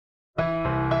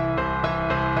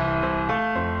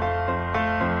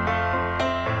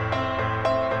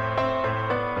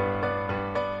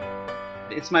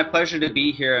It's my pleasure to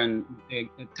be here and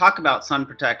talk about sun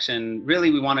protection.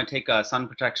 Really, we want to take a sun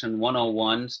protection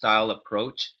 101 style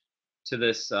approach to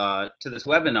this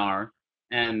webinar,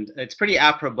 and it's pretty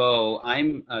apropos.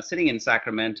 I'm sitting in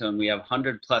Sacramento, and we have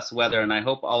 100+ weather, and I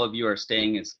hope all of you are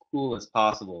staying as cool as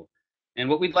possible. And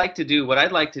what I'd like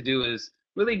to do is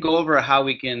really go over how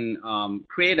we can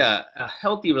create a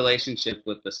healthy relationship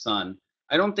with the sun.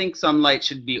 I don't think sunlight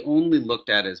should be only looked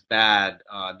at as bad.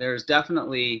 There's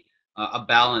definitely a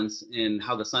balance in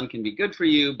how the sun can be good for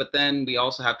you, but then we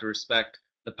also have to respect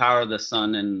the power of the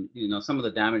sun and some of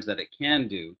the damage that it can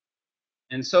do.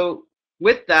 And so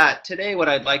with that, today what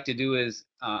I'd like to do is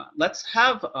let's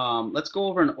go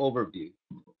over an overview.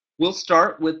 We'll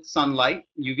start with sunlight,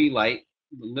 UV light,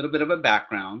 a little bit of a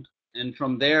background, and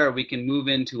from there we can move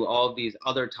into all of these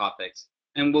other topics,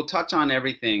 and we'll touch on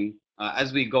everything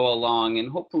as we go along. And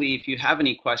hopefully, if you have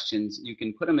any questions, you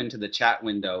can put them into the chat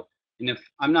window. And if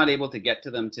I'm not able to get to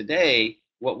them today,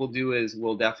 what we'll do is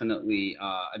we'll definitely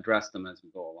address them as we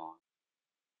go along.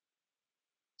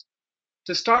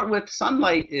 To start with,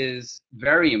 sunlight is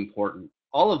very important.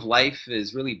 All of life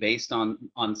is really based on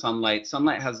sunlight.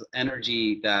 Sunlight has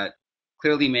energy that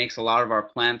clearly makes a lot of our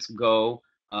plants go.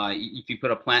 If you put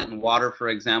a plant in water, for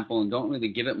example, and don't really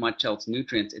give it much else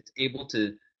nutrients, it's able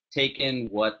to take in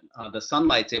what the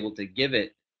sunlight's able to give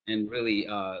it and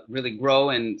really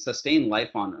grow and sustain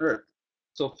life on Earth.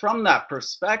 So from that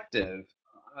perspective,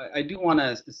 I do want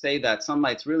to say that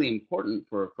sunlight's really important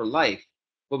for life,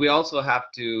 but we also have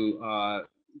to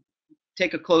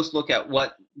take a close look at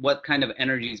what kind of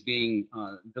energy is being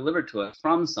delivered to us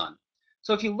from sun.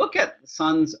 So if you look at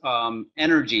sun's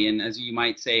energy, and as you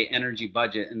might say, energy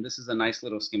budget, and this is a nice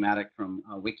little schematic from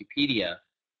Wikipedia,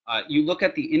 you look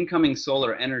at the incoming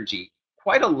solar energy,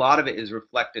 quite a lot of it is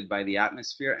reflected by the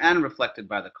atmosphere and reflected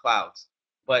by the clouds,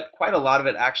 but quite a lot of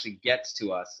it actually gets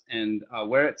to us. And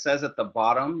where it says at the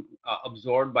bottom,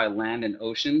 absorbed by land and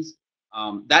oceans,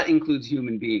 that includes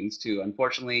human beings too.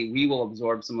 Unfortunately, we will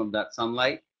absorb some of that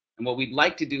sunlight. And what we'd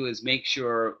like to do is make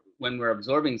sure when we're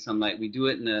absorbing sunlight, we do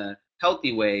it in a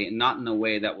healthy way and not in a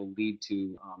way that will lead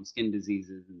to skin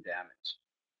diseases and damage.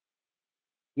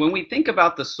 When we think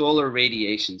about the solar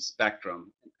radiation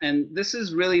spectrum, and this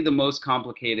is really the most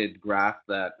complicated graph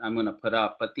that I'm going to put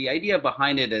up, but the idea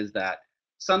behind it is that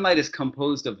sunlight is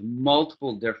composed of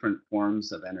multiple different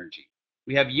forms of energy.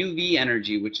 We have UV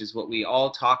energy, which is what we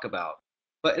all talk about,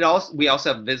 but we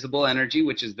also have visible energy,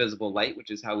 which is visible light,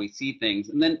 which is how we see things,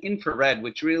 and then infrared,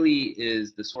 which really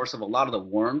is the source of a lot of the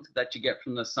warmth that you get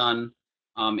from the sun.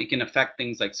 It can affect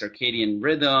things like circadian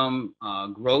rhythm,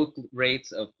 growth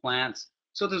rates of plants.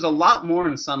 So there's a lot more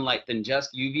in sunlight than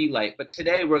just UV light, but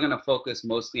today we're going to focus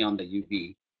mostly on the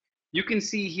UV. You can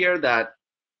see here that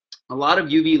a lot of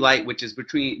UV light, which is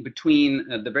between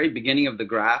the very beginning of the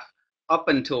graph up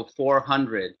until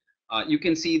 400, you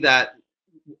can see that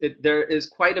there is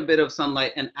quite a bit of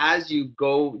sunlight, and as you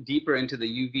go deeper into the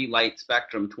UV light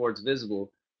spectrum towards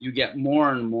visible, you get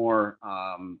more and more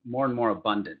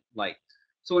abundant light.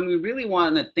 So when we really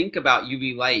want to think about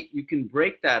UV light, you can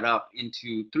break that up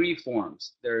into three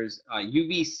forms. There's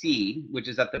UVC, which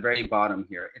is at the very bottom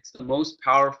here. It's the most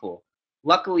powerful.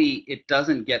 Luckily, it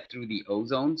doesn't get through the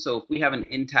ozone. So if we have an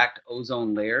intact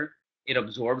ozone layer, it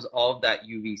absorbs all of that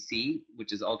UVC,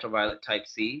 which is ultraviolet type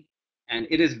C. And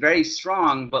it is very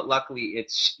strong, but luckily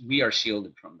we are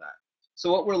shielded from that.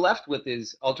 So what we're left with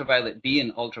is ultraviolet B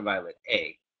and ultraviolet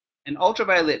A. And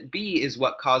ultraviolet B is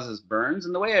what causes burns.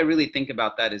 And the way I really think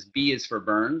about that is B is for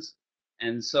burns.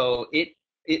 And so it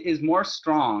is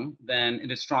stronger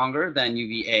than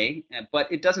UVA,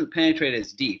 but it doesn't penetrate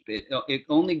as deep. It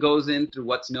only goes in through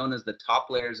what's known as the top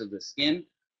layers of the skin.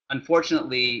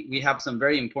 Unfortunately, we have some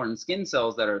very important skin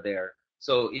cells that are there.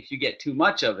 So if you get too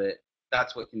much of it,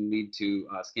 that's what can lead to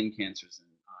skin cancers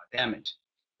and damage.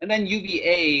 And then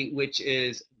UVA, which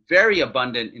is very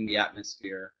abundant in the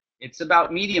atmosphere. It's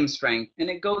about medium strength, and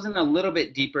it goes in a little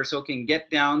bit deeper, so it can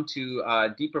get down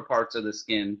to deeper parts of the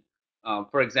skin.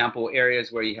 For example,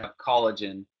 areas where you have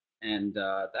collagen, and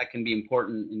that can be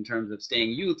important in terms of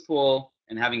staying youthful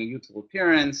and having a youthful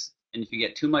appearance. And if you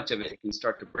get too much of it, it can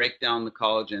start to break down the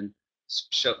collagen,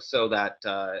 so that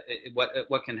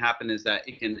what can happen is that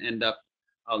it can end up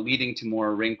leading to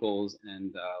more wrinkles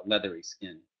and leathery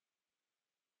skin.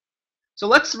 So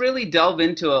let's really delve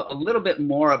into a little bit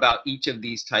more about each of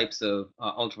these types of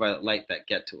ultraviolet light that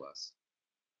get to us.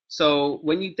 So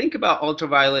when you think about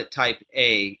ultraviolet type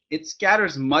A, it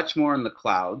scatters much more in the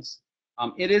clouds.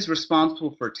 It is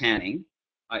responsible for tanning.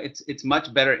 It's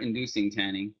much better inducing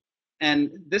tanning.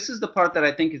 And this is the part that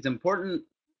I think is important,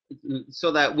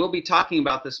 so that we'll be talking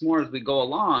about this more as we go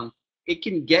along. it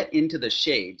can get into the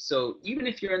shade. So even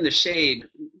if you're in the shade,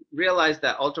 realize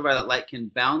that ultraviolet light can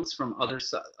bounce from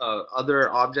other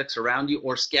objects around you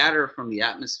or scatter from the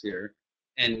atmosphere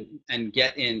and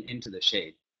get into the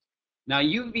shade. Now,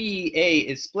 UVA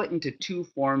is split into two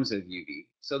forms of UV.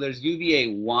 So there's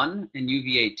UVA1 and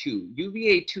UVA2.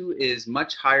 UVA2 is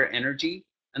much higher energy,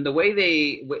 and the way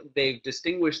they've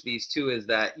distinguished these two is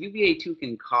that UVA2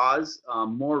 can cause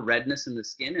more redness in the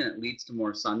skin, and it leads to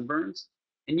more sunburns.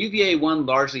 And UVA1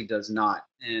 largely does not.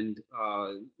 And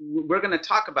we're going to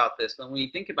talk about this, but when you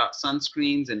think about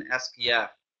sunscreens and SPF,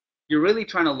 you're really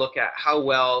trying to look at how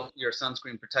well your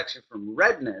sunscreen protects you from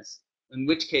redness, in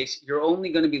which case you're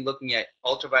only going to be looking at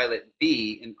ultraviolet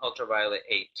B and ultraviolet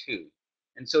A2.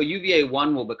 And so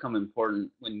UVA1 will become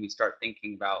important when we start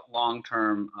thinking about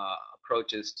long-term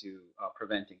approaches to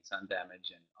preventing sun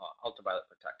damage and ultraviolet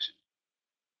protection.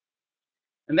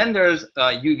 And then there's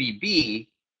UVB,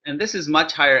 and this is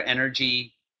much higher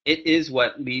energy. It is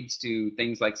what leads to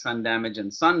things like sun damage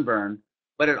and sunburn,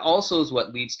 but it also is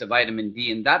what leads to vitamin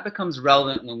D, and that becomes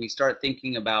relevant when we start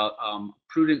thinking about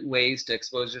prudent ways to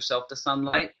expose yourself to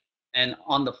sunlight. And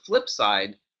on the flip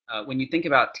side, when you think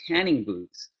about tanning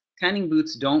booths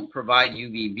don't provide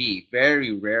UVB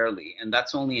very rarely, and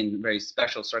that's only in very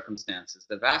special circumstances.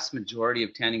 The vast majority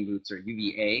of tanning booths are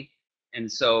UVA,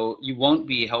 and so you won't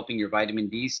be helping your vitamin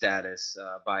D status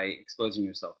by exposing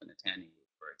yourself in a tanning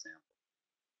booth, for example.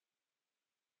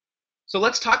 So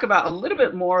let's talk about a little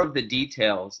bit more of the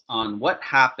details on what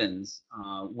happens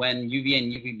when UV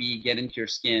and UVB get into your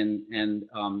skin and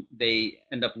they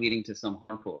end up leading to some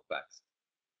harmful effects.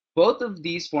 Both of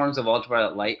these forms of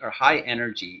ultraviolet light are high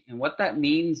energy, and what that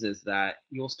means is that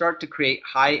you'll start to create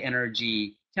high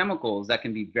energy chemicals that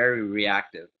can be very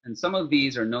reactive. And some of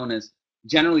these are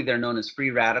generally they're known as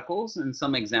free radicals, and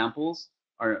some examples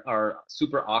are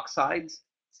superoxides,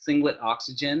 singlet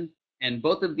oxygen, and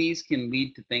both of these can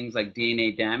lead to things like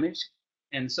DNA damage.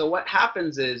 And so what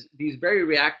happens is these very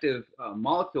reactive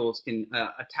molecules can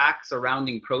attack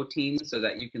surrounding proteins so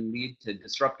that you can lead to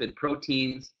disrupted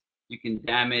proteins. You can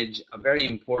damage very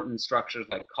important structures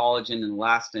like collagen and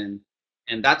elastin.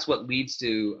 And that's what leads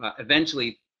to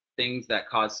eventually things that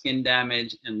cause skin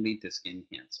damage and lead to skin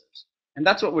cancers. And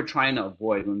that's what we're trying to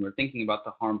avoid when we're thinking about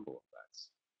the harmful effects.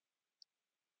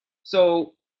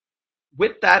 So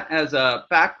with that as a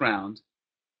background,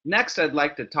 next I'd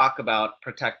like to talk about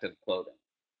protective clothing.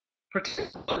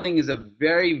 Protective clothing is a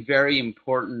very, very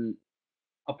important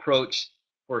approach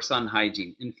for sun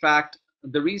hygiene. In fact,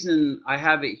 the reason I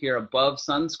have it here above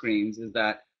sunscreens is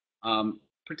that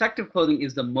protective clothing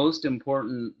is the most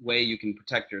important way you can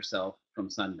protect yourself from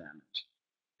sun damage.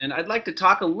 And I'd like to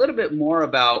talk a little bit more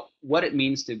about what it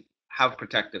means to have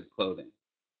protective clothing.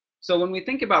 So when we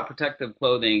think about protective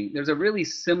clothing, there's a really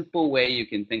simple way you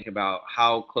can think about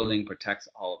how clothing protects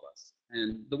all of us.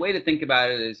 And the way to think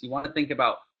about it is you want to think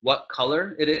about what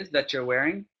color it is that you're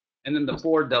wearing, and then the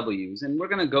 4 W's. And we're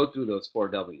going to go through those 4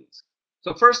 W's.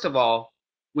 So first of all,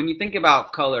 when you think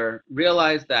about color,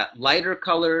 realize that lighter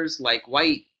colors like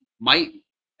white might,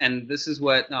 and this is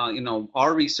what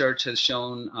our research has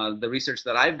shown, the research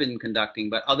that I've been conducting,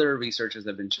 but other researchers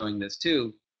have been showing this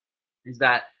too, is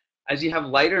that as you have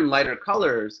lighter and lighter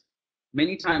colors,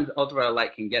 many times ultraviolet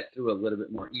light can get through a little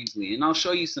bit more easily. And I'll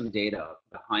show you some data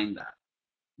behind that.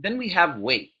 Then we have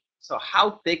weight. So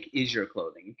how thick is your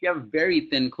clothing? If you have very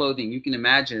thin clothing, you can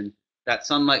imagine that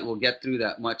sunlight will get through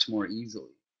that much more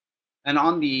easily. And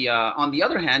on the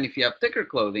other hand, if you have thicker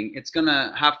clothing,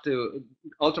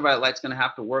 ultraviolet light's going to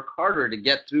have to work harder to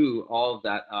get through all of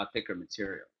that thicker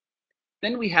material.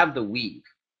 Then we have the weave.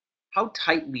 How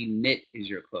tightly knit is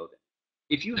your clothing?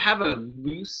 If you have a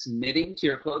loose knitting to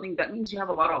your clothing, that means you have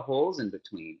a lot of holes in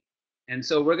between. And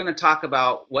so we're going to talk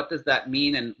about what does that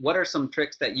mean and what are some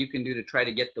tricks that you can do to try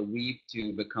to get the weave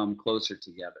to become closer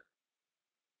together.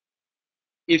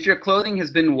 If your clothing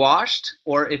has been washed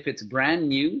or if it's brand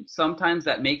new, sometimes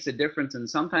that makes a difference, and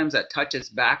sometimes that touches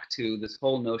back to this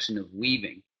whole notion of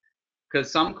weaving.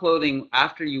 Because some clothing,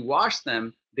 after you wash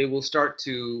them, they will start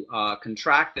to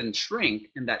contract and shrink,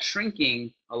 and that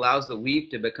shrinking allows the weave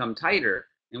to become tighter.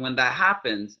 And when that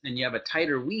happens and you have a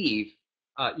tighter weave,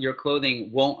 your clothing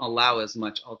won't allow as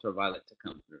much ultraviolet to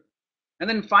come through. And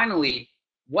then finally,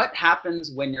 what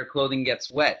happens when your clothing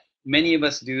gets wet? Many of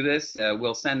us do this.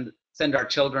 We'll send our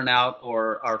children out,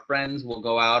 or our friends will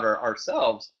go out, or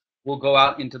ourselves will go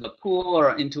out into the pool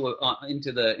or into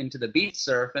the beach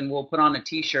surf, and we'll put on a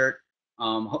t-shirt.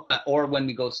 Or when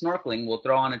we go snorkeling, we'll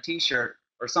throw on a t-shirt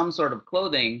or some sort of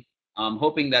clothing,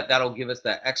 hoping that that'll give us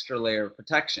that extra layer of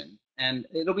protection. And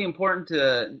it'll be important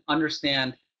to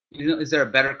understand Is there a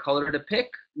better color to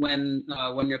pick when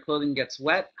your clothing gets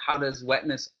wet? How does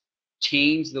wetness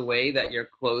change the way that your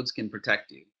clothes can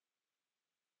protect you?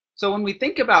 So when we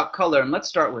think about color, and let's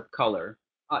start with color,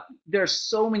 there are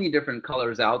so many different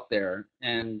colors out there,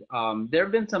 and there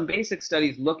have been some basic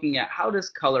studies looking at how does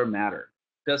color matter?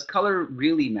 Does color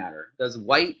really matter? Does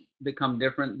white become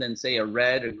different than, say, a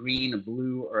red, a green, a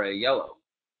blue, or a yellow?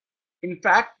 In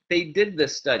fact, they did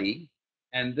this study,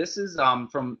 and this is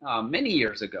from many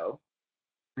years ago.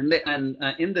 And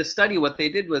in this study, what they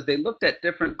did was they looked at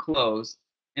different clothes,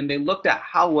 and they looked at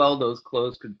how well those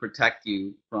clothes could protect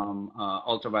you from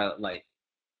ultraviolet light.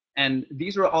 And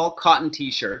these were all cotton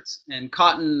t-shirts, and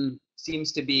cotton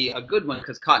seems to be a good one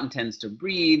because cotton tends to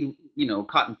breathe.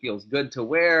 Cotton feels good to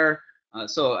wear.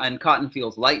 And cotton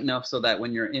feels light enough so that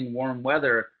when you're in warm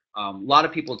weather, a lot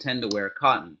of people tend to wear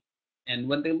cotton. And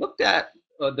when they looked at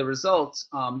the results,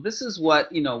 this is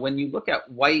what, when you look at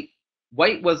white,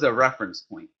 white was a reference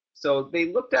point. So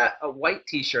they looked at a white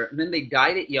t-shirt and then they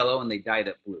dyed it yellow and they dyed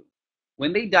it blue.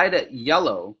 When they dyed it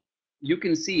yellow, you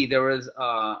can see there was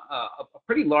a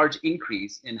pretty large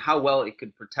increase in how well it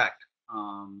could protect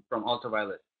from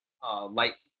ultraviolet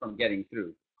light from getting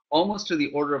through, almost to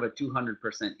the order of a 200%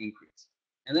 increase.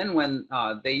 And then when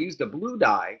they used a blue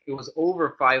dye, it was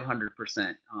over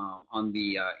 500% on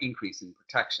the increase in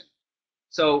protection.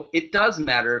 So it does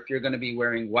matter if you're going to be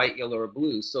wearing white, yellow, or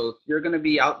blue. So if you're going to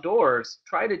be outdoors,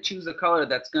 try to choose a color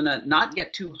that's going to not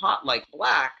get too hot like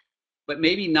black, but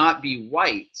maybe not be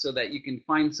white, so that you can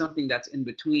find something that's in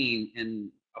between and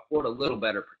afford a little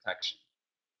better protection.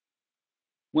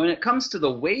 When it comes to the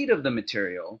weight of the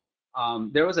material,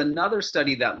 there was another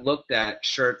study that looked at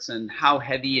shirts and how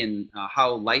heavy and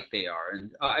how light they are.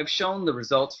 And I've shown the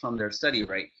results from their study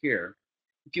right here.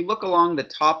 If you look along the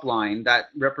top line, that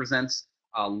represents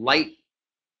a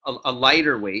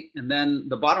lighter weight, and then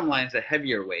the bottom line is a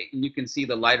heavier weight. And you can see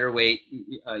the lighter weight,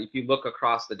 if you look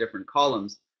across the different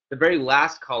columns, the very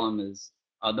last column is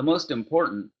the most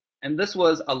important. And this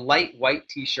was a light white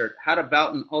t-shirt, had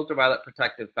about an ultraviolet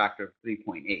protective factor of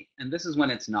 3.8. And this is when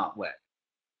it's not wet.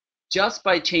 Just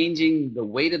by changing the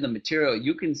weight of the material,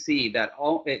 you can see that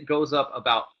it goes up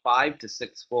about 5 to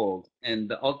 6 fold, and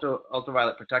the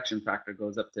ultraviolet protection factor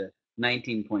goes up to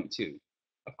 19.2.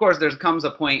 Of course, there comes a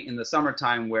point in the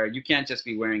summertime where you can't just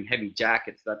be wearing heavy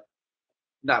jackets.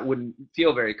 That wouldn't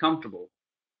feel very comfortable.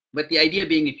 But the idea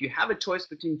being, if you have a choice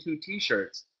between two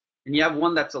t-shirts and you have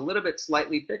one that's a little bit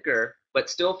slightly thicker but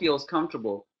still feels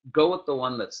comfortable, go with the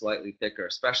one that's slightly thicker,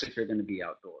 especially if you're going to be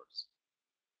outdoors.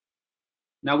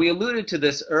 Now, we alluded to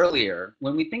this earlier.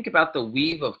 When we think about the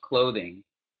weave of clothing,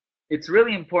 it's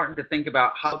really important to think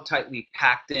about how tightly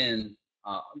packed in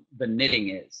the knitting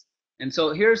is. And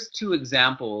so here's two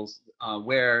examples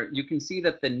where you can see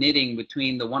that the knitting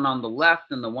between the one on the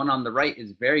left and the one on the right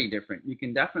is very different. You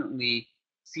can definitely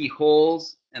see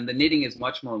holes, and the knitting is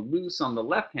much more loose on the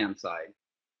left-hand side,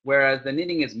 whereas the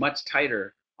knitting is much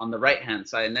tighter on the right-hand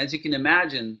side. And as you can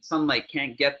imagine, sunlight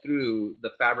can't get through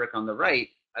the fabric on the right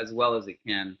as well as it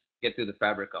can get through the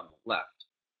fabric on the left.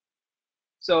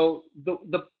 So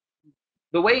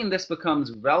the way in this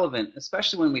becomes relevant,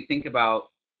 especially when we think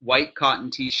about white cotton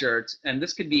t-shirts, and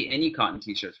this could be any cotton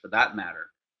t-shirts for that matter.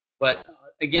 But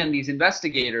again, these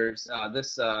investigators,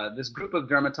 this group of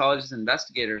dermatologist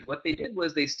investigators, what they did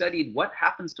was they studied what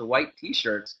happens to white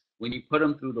t-shirts when you put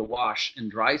them through the wash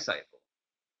and dry cycle.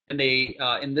 And they,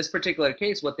 in this particular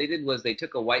case, what they did was they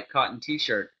took a white cotton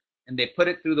t-shirt and they put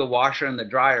it through the washer and the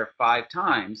dryer 5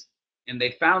 times. And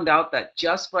they found out that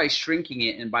just by shrinking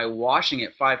it and by washing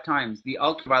it 5 times, the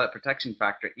ultraviolet protection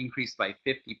factor increased by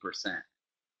 50%.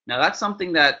 Now, that's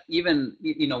something that even,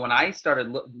 when I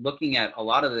started looking at a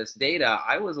lot of this data,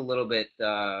 I was a little bit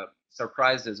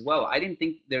surprised as well. I didn't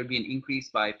think there would be an increase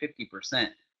by 50%.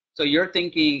 So you're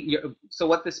thinking, so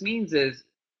what this means is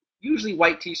usually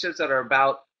white t-shirts that are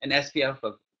about an SPF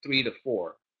of 3 to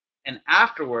 4. And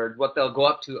afterward, what they'll go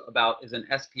up to about is an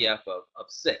SPF of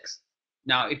 6.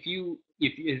 Now, if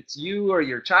it's you or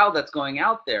your child that's going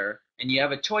out there and you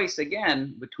have a choice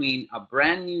again between a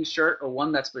brand new shirt or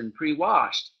one that's been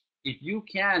pre-washed, if you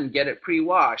can get it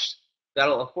pre-washed,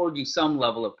 that'll afford you some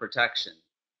level of protection.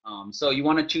 So you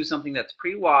want to choose something that's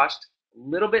pre-washed, a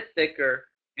little bit thicker,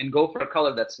 and go for a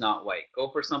color that's not white. Go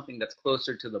for something that's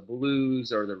closer to the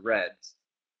blues or the reds.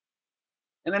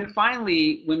 And then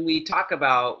finally, when we talk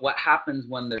about what happens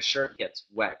when the shirt gets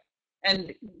wet,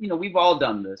 and we've all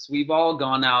done this. We've all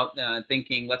gone out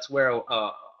thinking, let's wear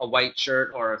a white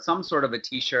shirt or some sort of a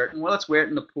t-shirt, and let's wear it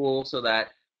in the pool so that,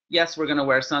 yes, we're going to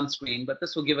wear sunscreen, but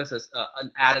this will give us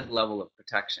an added level of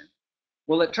protection.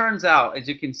 Well, it turns out, as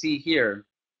you can see here,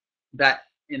 that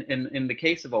in the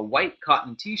case of a white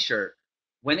cotton t-shirt,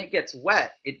 when it gets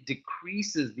wet, it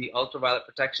decreases the ultraviolet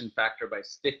protection factor by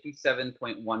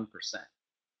 57.1%.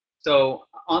 So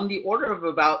on the order of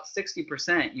about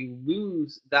 60%, you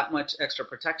lose that much extra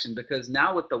protection because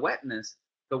now with the wetness,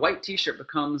 the white t-shirt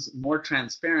becomes more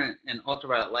transparent and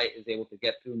ultraviolet light is able to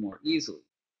get through more easily.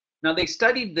 Now they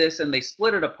studied this and they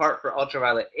split it apart for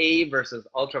ultraviolet A versus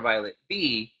ultraviolet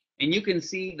B, and you can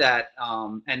see that,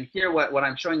 and here what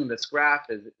I'm showing in this graph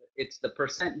is it's the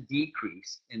percent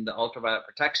decrease in the ultraviolet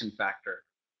protection factor.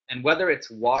 And whether it's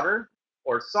water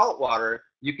or salt water,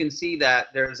 you can see that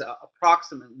there's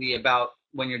approximately about,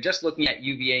 when you're just looking at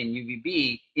UVA and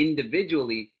UVB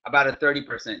individually, about a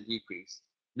 30% decrease.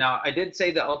 Now, I did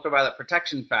say the ultraviolet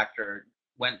protection factor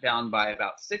went down by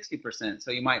about 60%.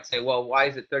 So you might say, well, why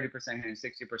is it 30% here and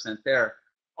 60% there?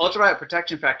 Ultraviolet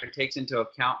protection factor takes into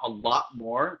account a lot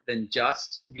more than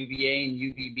just UVA and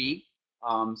UVB.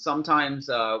 Sometimes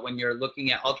when you're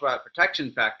looking at ultraviolet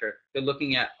protection factor, they're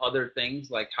looking at other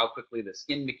things like how quickly the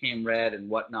skin became red and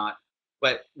whatnot.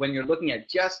 But when you're looking at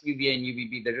just UVA and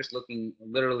UVB, they're just looking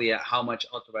literally at how much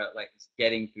ultraviolet light is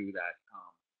getting through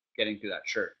that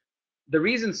shirt. The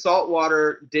reason salt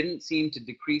water didn't seem to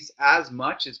decrease as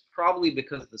much is probably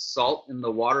because the salt in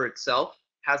the water itself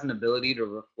has an ability to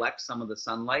reflect some of the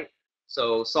sunlight.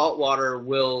 So salt water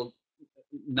will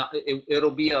not,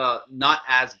 it'll be not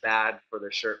as bad for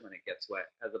the shirt when it gets wet,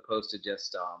 as opposed to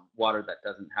just water that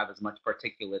doesn't have as much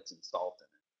particulates and salt in it.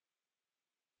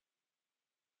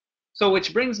 So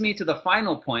which brings me to the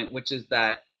final point, which is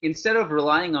that instead of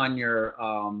relying on your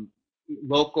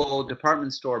local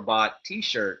department store bought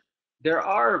t-shirt, there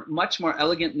are much more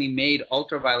elegantly made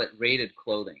ultraviolet rated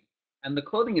clothing. And the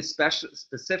clothing is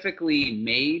specifically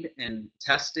made and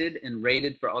tested and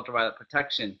rated for ultraviolet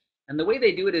protection. And the way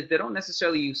they do it is they don't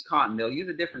necessarily use cotton. They'll use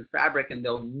a different fabric and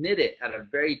they'll knit it at a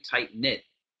very tight knit.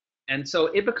 And so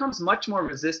it becomes much more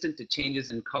resistant to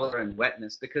changes in color and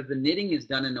wetness because the knitting is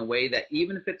done in a way that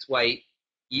even if it's white,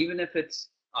 even if it's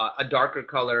a darker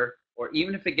color, or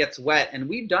even if it gets wet, and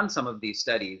we've done some of these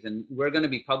studies, and we're going to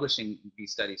be publishing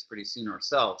these studies pretty soon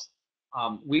ourselves,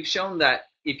 we've shown that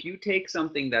if you take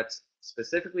something that's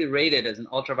specifically rated as an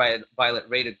ultraviolet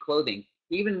rated clothing,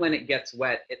 even when it gets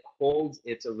wet, it holds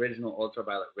its original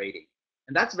ultraviolet rating.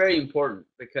 And that's very important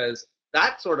because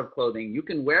that sort of clothing you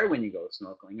can wear when you go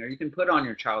snorkeling, or you can put on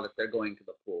your child if they're going to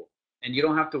the pool, and you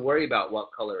don't have to worry about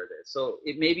what color it is. So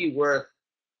it may be worth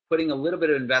putting a little bit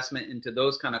of investment into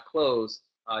those kind of clothes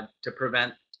to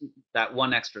prevent that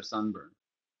one extra sunburn.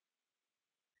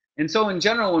 And so in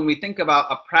general, when we think about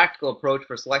a practical approach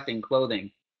for selecting clothing,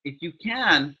 if you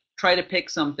can, try to pick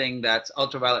something that's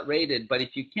ultraviolet rated, but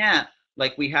if you can't,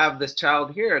 like we have this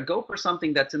child here, go for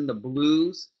something that's in the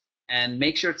blues and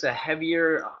make sure it's a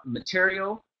heavier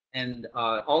material, and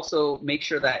also make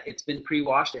sure that it's been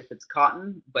pre-washed if it's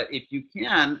cotton. But if you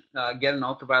can get an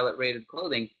ultraviolet rated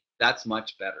clothing, that's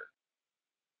much better.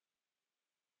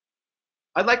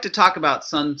 I'd like to talk about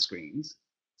sunscreens.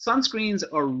 Sunscreens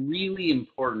are really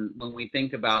important when we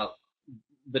think about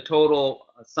the total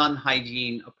sun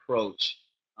hygiene approach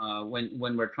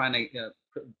when we're trying to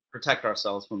protect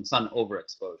ourselves from sun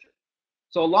overexposure.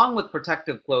 So along with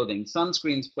protective clothing,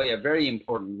 sunscreens play a very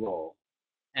important role.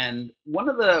 And one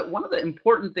of the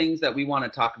important things that we want to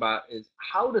talk about is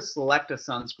how to select a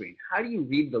sunscreen. How do you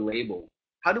read the label?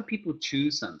 How do people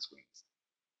choose sunscreens?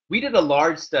 We did a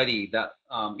large study that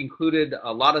included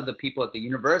a lot of the people at the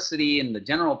university and the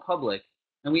general public,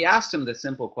 and we asked them this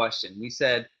simple question. We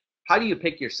said, how do you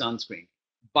pick your sunscreen?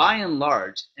 By and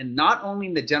large, and not only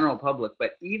in the general public,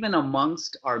 but even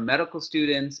amongst our medical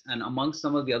students and amongst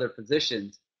some of the other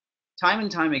physicians, time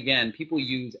and time again, people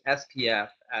use SPF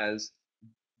as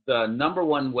the number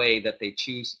one way that they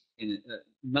choose,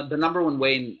 the number one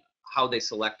way in how they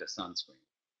select a sunscreen.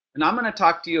 And I'm going to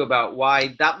talk to you about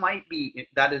why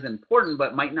that is important,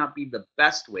 but might not be the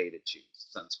best way to choose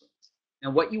sunscreens.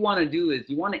 And what you want to do is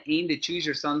you want to aim to choose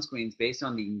your sunscreens based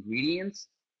on the ingredients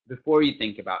before you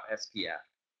think about SPF.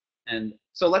 And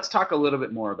so let's talk a little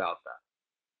bit more about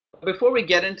that. Before we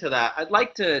get into that, I'd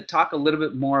like to talk a little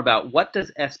bit more about what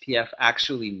does SPF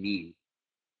actually mean?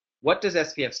 What does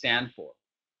SPF stand for?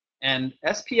 And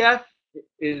SPF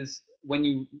is, when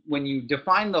you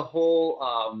define the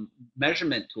whole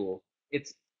measurement tool,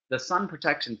 it's the sun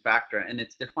protection factor, and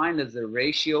it's defined as the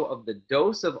ratio of the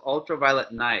dose of ultraviolet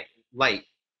light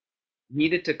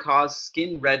needed to cause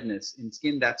skin redness in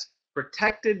skin that's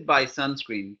protected by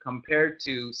sunscreen compared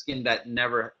to skin that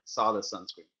never saw the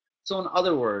sunscreen. So in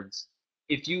other words,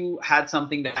 if you had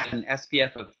something that had an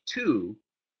SPF of 2,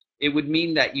 it would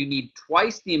mean that you need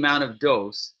twice the amount of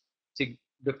dose to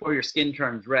before your skin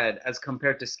turns red as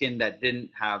compared to skin that didn't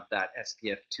have that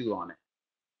SPF 2 on it.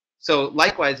 So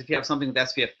likewise, if you have something with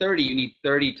SPF 30, you need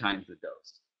 30 times the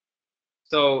dose.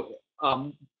 So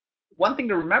one thing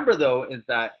to remember though is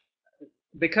that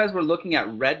because we're looking at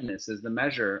redness as the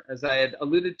measure, as I had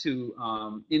alluded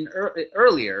to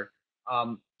earlier,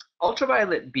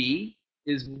 ultraviolet B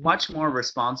is much more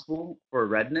responsible for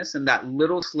redness, and that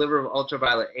little sliver of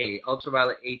ultraviolet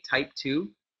A type 2,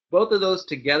 both of those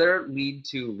together lead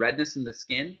to redness in the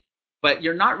skin, but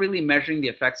you're not really measuring the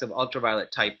effects of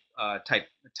ultraviolet type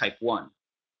 1.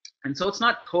 And so it's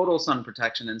not total sun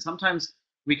protection, and sometimes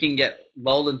we can get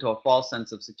lulled into a false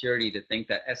sense of security to think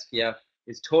that SPF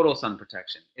is total sun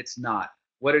protection. It's not.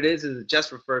 What it is it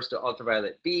just refers to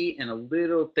ultraviolet B and a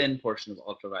little thin portion of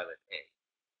ultraviolet A.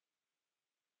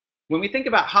 When we think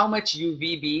about how much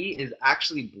UVB is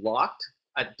actually blocked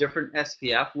at different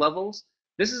SPF levels,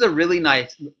 this is a really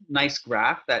nice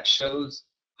graph that shows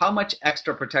how much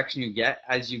extra protection you get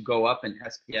as you go up in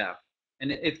SPF.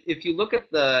 And if you look at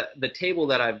the table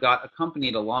that I've got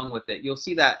accompanied along with it, you'll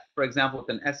see that, for example,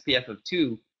 with an SPF of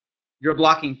 2, you're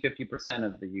blocking 50%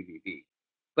 of the UVB.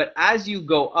 But as you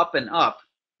go up and up,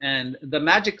 and the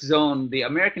magic zone, the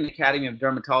American Academy of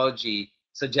Dermatology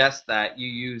suggests that you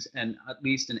use at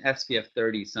least an SPF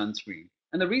 30 sunscreen.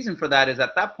 And the reason for that is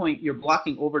at that point, you're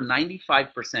blocking over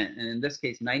 95%, and in this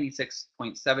case,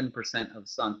 96.7%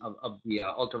 of the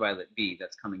ultraviolet B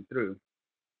that's coming through.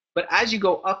 But as you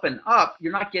go up and up,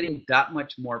 you're not getting that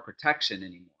much more protection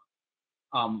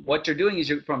anymore. What you're doing is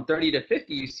from 30 to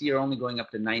 50, you see you're only going up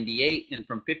to 98, and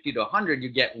from 50 to 100, you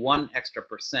get 1 extra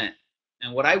percent.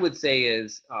 And what I would say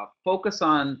is focus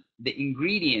on the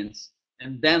ingredients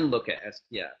and then look at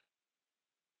SPF.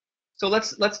 So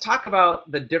let's talk about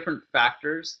the different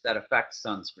factors that affect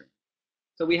sunscreen.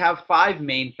 So we have 5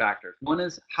 main factors. One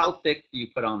is how thick do you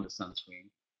put on the sunscreen?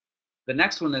 The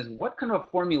next one is what kind of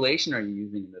formulation are you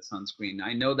using in the sunscreen?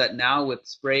 I know that now with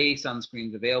spray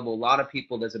sunscreens available, a lot of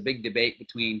people, there's a big debate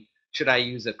between should I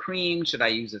use a cream, should I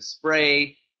use a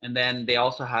spray? And then they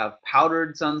also have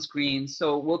powdered sunscreens.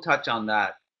 So we'll touch on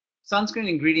that. Sunscreen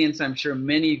ingredients, I'm sure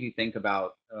many of you think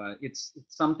about. It's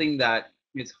something that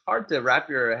it's hard to wrap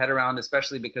your head around,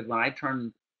 especially because when I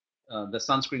turn the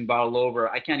sunscreen bottle over,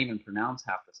 I can't even pronounce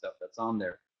half the stuff that's on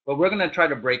there. But we're going to try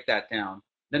to break that down.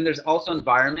 Then there's also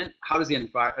environment. How does the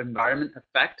environment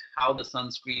affect how the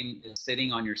sunscreen is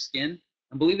sitting on your skin?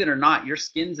 And believe it or not, your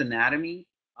skin's anatomy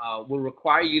will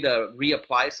require you to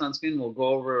reapply sunscreen. We'll go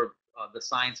over the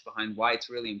science behind why it's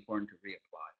really important to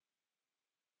reapply.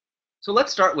 So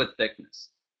let's start with thickness.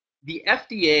 The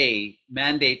FDA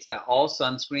mandates that all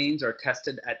sunscreens are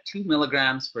tested at 2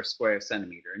 milligrams per square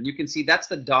centimeter. And you can see that's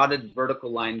the dotted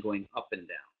vertical line going up and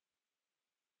down.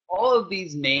 All of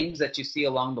these names that you see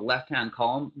along the left-hand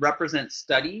column represent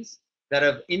studies that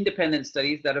have independent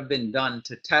studies that have been done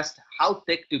to test how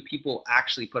thick do people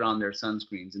actually put on their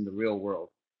sunscreens in the real world.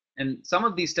 And some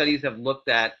of these studies have looked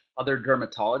at other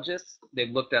dermatologists. They've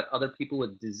looked at other people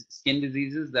with skin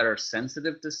diseases that are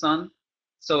sensitive to sun.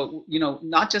 So, you know,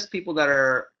 not just people that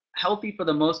are healthy for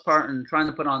the most part and trying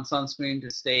to put on sunscreen to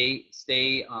stay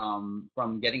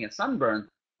from getting a sunburn,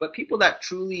 but people that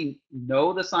truly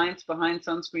know the science behind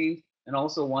sunscreens, and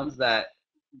also ones that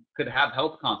could have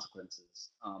health consequences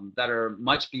that are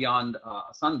much beyond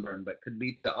a sunburn, but could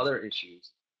lead to other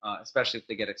issues, especially if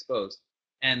they get exposed.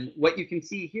 And what you can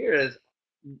see here is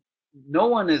no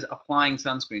one is applying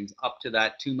sunscreens up to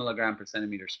that 2 milligram per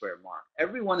centimeter square mark.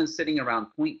 Everyone is sitting around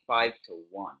 0.5 to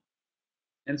 1.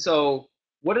 And so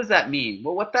what does that mean?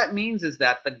 Well, what that means is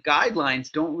that the guidelines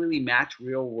don't really match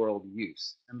real world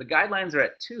use. And the guidelines are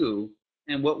at 2,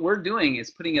 and what we're doing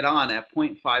is putting it on at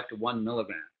 0.5 to 1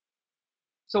 milligram.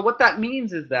 So what that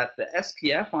means is that the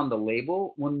SPF on the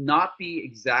label will not be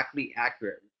exactly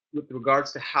accurate with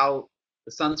regards to how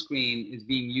the sunscreen is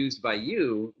being used by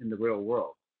you in the real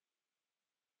world.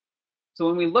 So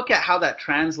when we look at how that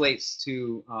translates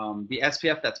to the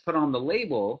SPF that's put on the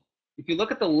label, if you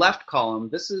look at the left column,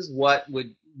 this is what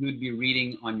you would be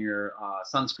reading on your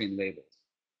sunscreen labels.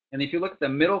 And if you look at the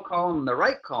middle column and the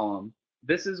right column,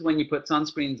 this is when you put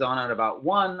sunscreens on at about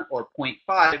 1 or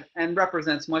 0.5 and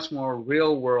represents much more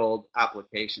real world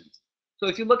applications. So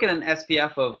if you look at an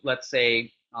SPF of, let's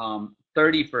say,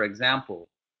 30, for example,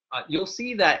 you'll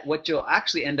see that what you'll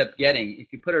actually end up getting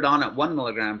if you put it on at 1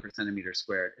 milligram per centimeter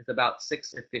squared is about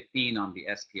 6 to 15 on the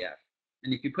SPF.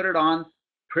 And if you put it on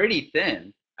pretty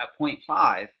thin at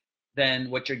 0.5, then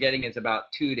what you're getting is about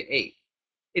 2 to 8.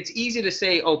 It's easy to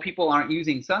say, oh, people aren't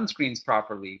using sunscreens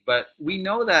properly, but we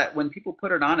know that when people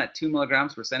put it on at 2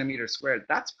 milligrams per centimeter squared,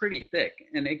 that's pretty thick,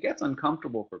 and it gets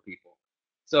uncomfortable for people.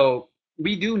 So,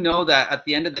 we do know that at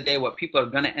the end of the day, what people are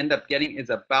going to end up getting is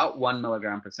about 1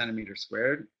 milligram per centimeter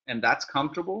squared, and that's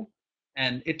comfortable.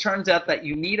 And it turns out that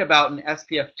you need about an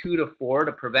SPF 2 to 4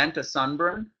 to prevent a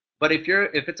sunburn. But if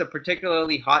it's a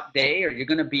particularly hot day or you're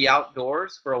going to be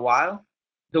outdoors for a while,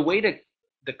 the way to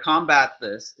combat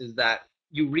this is that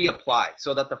you reapply,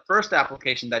 so that the first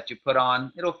application that you put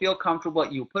on, it'll feel comfortable.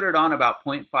 You put it on about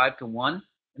 0.5 to 1,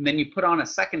 and then you put on a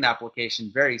second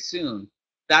application very soon.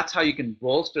 That's how you can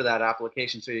bolster that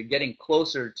application, so you're getting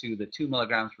closer to the 2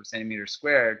 milligrams per centimeter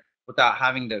squared without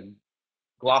having to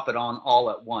glop it on all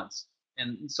at once.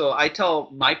 And so I tell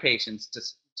my patients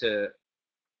to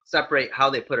separate how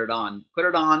they put it on,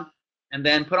 and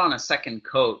then put on a second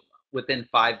coat within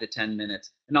 5 to 10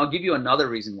 minutes. And I'll give you another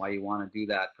reason why you want to do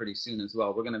that pretty soon as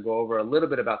well. We're going to go over a little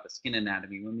bit about the skin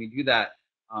anatomy. When we do that,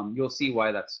 you'll see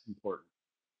why that's important.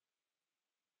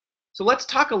 So let's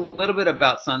talk a little bit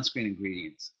about sunscreen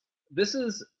ingredients. This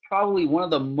is probably one of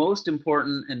the most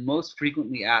important and most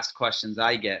frequently asked questions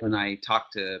I get when I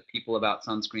talk to people about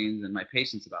sunscreens and my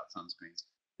patients about sunscreens.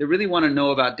 They really want to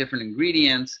know about different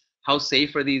ingredients. How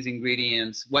safe are these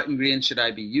ingredients? What ingredients should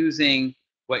I be using?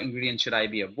 What ingredients should I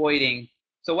be avoiding?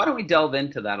 So why don't we delve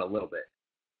into that a little bit?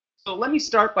 So let me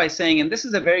start by saying, and this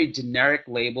is a very generic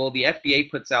label, the FDA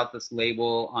puts out this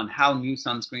label on how new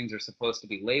sunscreens are supposed to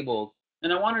be labeled.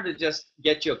 And I wanted to just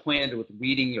get you acquainted with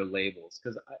reading your labels,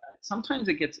 because sometimes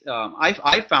it gets,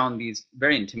 I found these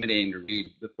very intimidating to read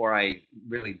before I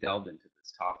really delved into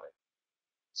this topic.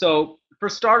 So for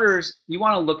starters, you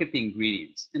want to look at the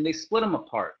ingredients, and they split them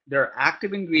apart. There are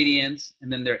active ingredients,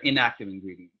 and then there are inactive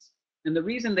ingredients. And the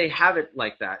reason they have it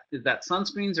like that is that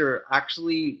sunscreens are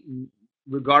actually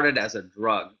regarded as a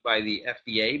drug by the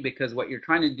FDA, because what you're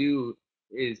trying to do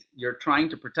is you're trying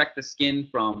to protect the skin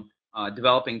from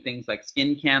developing things like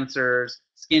skin cancers,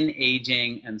 skin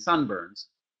aging, and sunburns.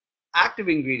 Active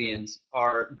ingredients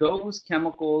are those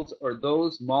chemicals or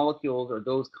those molecules or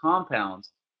those compounds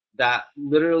that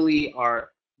literally are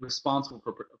responsible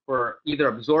for either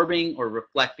absorbing or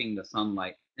reflecting the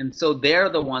sunlight. And so they're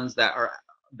the ones that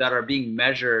are being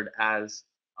measured as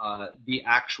the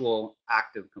actual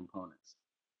active components.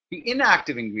 The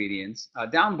inactive ingredients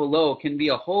down below can be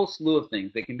a whole slew of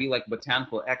things. They can be like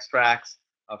botanical extracts,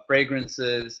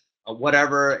 fragrances,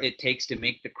 whatever it takes to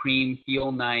make the cream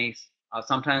feel nice.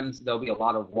 Sometimes there'll be a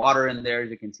lot of water in there.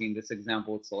 As you can see in this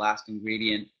example, it's the last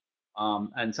ingredient.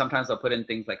 And sometimes I'll put in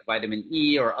things like vitamin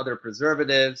E or other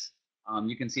preservatives.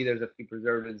 You can see there's a few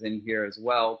preservatives in here as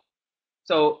well.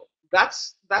 So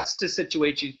that's to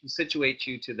situate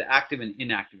you to the active and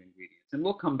inactive ingredients. And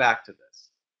we'll come back to this.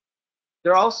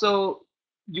 They're also,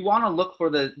 you want to look for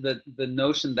the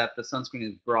notion that the sunscreen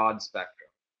is broad spectrum.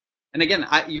 And again,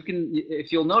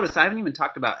 if you'll notice, I haven't even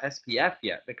talked about SPF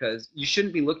yet, because you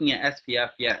shouldn't be looking at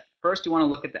SPF yet. First, you want to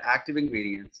look at the active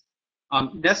ingredients.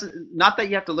 Not that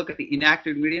you have to look at the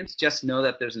inactive ingredients, just know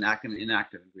that there's an active and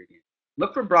inactive ingredient.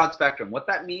 Look for broad spectrum. What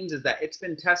that means is that it's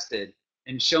been tested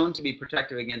and shown to be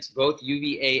protective against both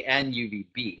UVA and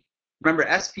UVB. Remember,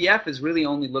 SPF is really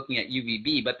only looking at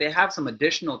UVB, but they have some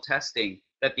additional testing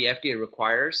that the FDA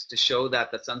requires to show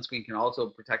that the sunscreen can also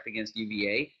protect against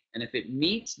UVA. And if it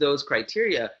meets those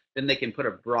criteria, then they can put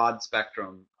a broad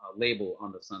spectrum label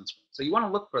on the sunscreen. So you want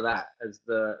to look for that as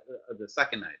the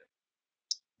second item.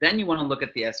 Then you want to look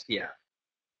at the SPF.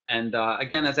 And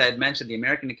again, as I had mentioned, the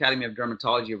American Academy of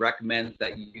Dermatology recommends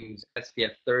that you use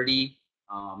SPF 30.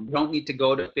 You don't need to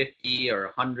go to 50 or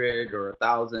 100 or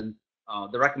 1,000.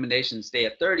 The recommendations stay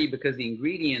at 30 because the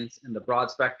ingredients in the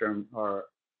broad spectrum are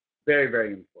very, very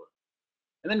important.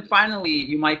 And then finally,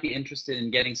 you might be interested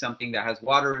in getting something that has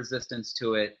water resistance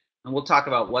to it. And we'll talk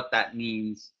about what that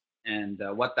means and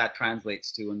what that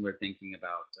translates to when we're thinking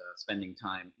about spending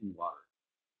time in water.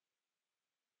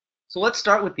 So let's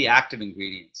start with the active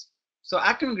ingredients. So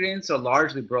active ingredients are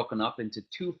largely broken up into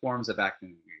two forms of active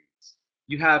ingredients.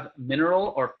 You have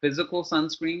mineral or physical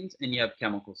sunscreens, and you have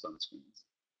chemical sunscreens.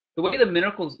 The way the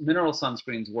mineral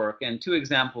sunscreens work, and two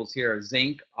examples here are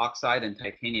zinc oxide and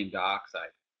titanium dioxide.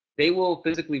 They will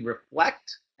physically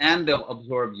reflect and they'll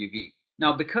absorb UV.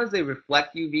 Now, because they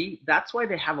reflect UV, that's why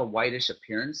they have a whitish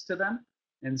appearance to them.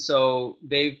 And so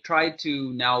they've tried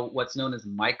to now what's known as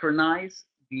micronize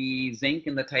the zinc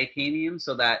and the titanium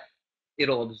so that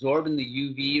it'll absorb in the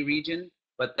UV region,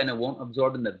 but then it won't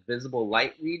absorb in the visible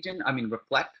light region.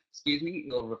 Reflect, excuse me.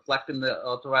 It'll reflect in the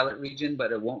ultraviolet region,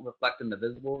 but it won't reflect in the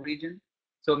visible region.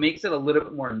 So it makes it a little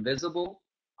bit more invisible.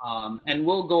 And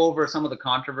we'll go over some of the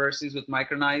controversies with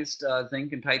micronized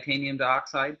zinc and titanium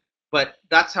dioxide, but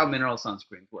that's how mineral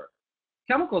sunscreens work.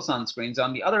 Chemical sunscreens,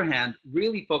 on the other hand,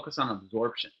 really focus on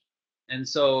absorption. And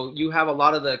so you have a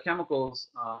lot of the chemicals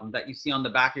that you see on the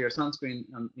back of your sunscreen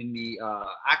in the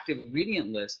active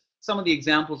ingredient list. Some of the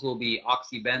examples will be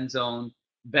oxybenzone,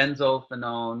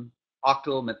 benzophenone,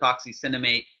 octyl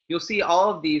methoxycinnamate. You'll see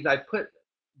all of these. I put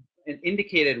and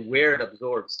indicated where it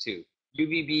absorbs to.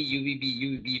 UVB, UVB,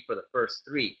 UVB for the first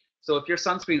three. So if your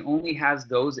sunscreen only has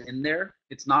those in there,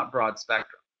 it's not broad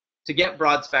spectrum. To get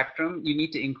broad spectrum, you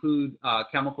need to include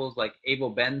chemicals like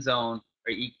avobenzone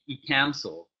or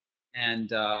ecamsol,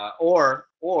 and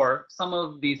or some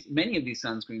of these, many of these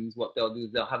sunscreens, what they'll do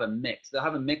is they'll have a mix. They'll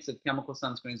have a mix of chemical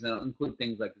sunscreens that will include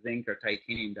things like zinc or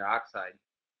titanium dioxide,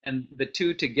 and the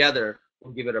two together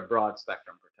will give it a broad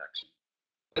spectrum protection.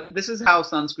 But this is how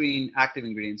sunscreen active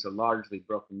ingredients are largely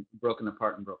broken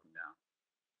apart and broken down.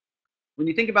 When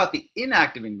you think about the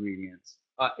inactive ingredients,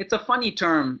 it's a funny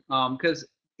term because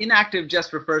inactive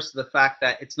just refers to the fact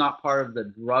that it's not part of the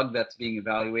drug that's being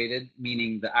evaluated,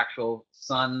 meaning the actual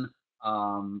sun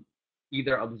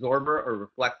either absorber or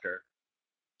reflector.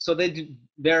 So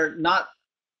they're not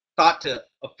thought to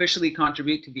officially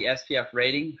contribute to the SPF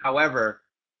rating. However,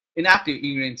 inactive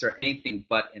ingredients are anything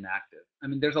but inactive. I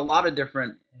mean, there's a lot of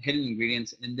different hidden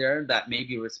ingredients in there that may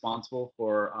be responsible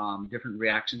for different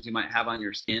reactions you might have on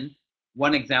your skin.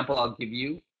 One example I'll give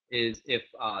you is if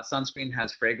sunscreen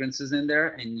has fragrances in there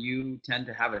and you tend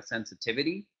to have a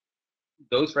sensitivity,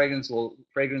 those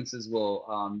fragrances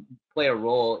will play a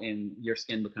role in your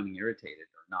skin becoming irritated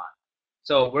or not.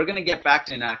 So we're going to get back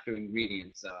to inactive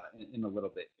ingredients in a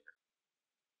little bit.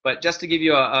 But just to give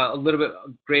you a little bit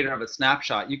greater of a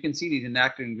snapshot, you can see these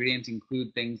inactive ingredients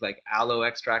include things like aloe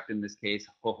extract, in this case,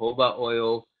 jojoba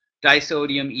oil,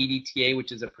 disodium EDTA,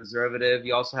 which is a preservative.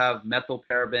 You also have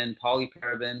methylparaben,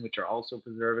 polyparaben, which are also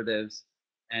preservatives,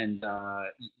 and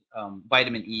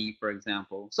vitamin E, for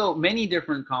example. So many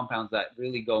different compounds that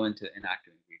really go into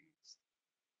inactive ingredients.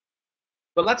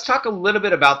 But let's talk a little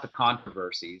bit about the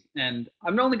controversies. And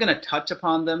I'm only going to touch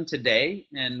upon them today,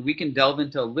 and we can delve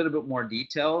into a little bit more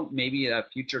detail, maybe at a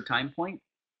future time point.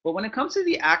 But when it comes to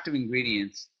the active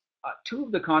ingredients, two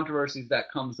of the controversies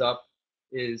that comes up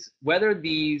is whether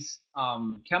these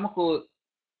chemical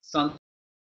go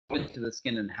into the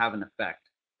skin and have an effect.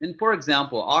 And for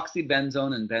example,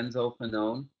 oxybenzone and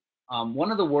benzophenone,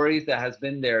 one of the worries that has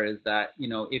been there is that, you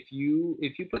know, if you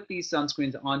put these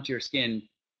sunscreens onto your skin,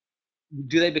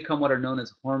 do they become what are known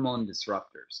as hormone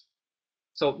disruptors?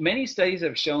 So many studies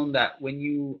have shown that when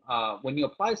you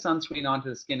apply sunscreen onto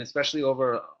the skin, especially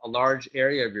over a large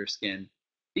area of your skin,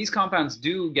 these compounds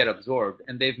do get absorbed,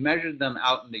 and they've measured them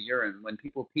out in the urine. When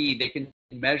people pee, they can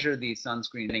measure these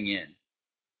sunscreens in.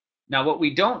 Now, what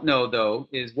we don't know, though,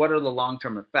 is what are the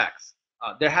long-term effects.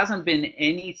 There hasn't been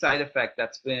any side effect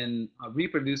that's been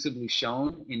reproducibly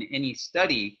shown in any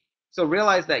study. So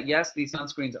realize that, yes, these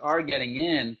sunscreens are getting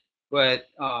in, but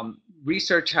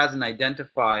research hasn't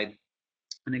identified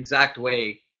an exact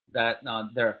way that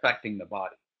they're affecting the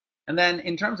body. And then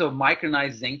in terms of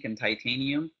micronized zinc and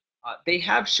titanium, they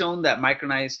have shown that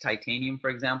micronized titanium, for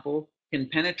example, can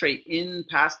penetrate in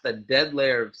past the dead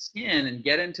layer of skin and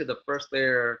get into the first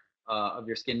layer of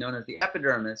your skin known as the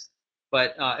epidermis,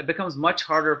 but it becomes much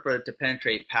harder for it to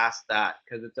penetrate past that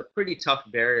because it's a pretty tough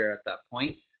barrier at that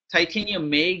point. Titanium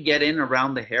may get in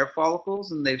around the hair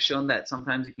follicles, and they've shown that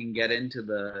sometimes it can get into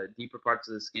the deeper parts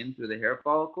of the skin through the hair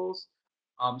follicles.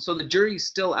 So the jury's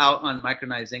still out on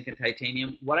micronized zinc and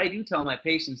titanium. What I do tell my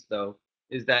patients, though,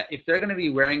 is that if they're going to be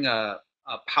wearing a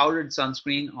powdered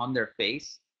sunscreen on their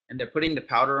face and they're putting the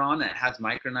powder on and it has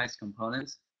micronized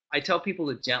components, I tell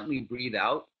people to gently breathe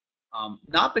out.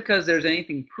 Not because there's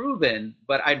anything proven,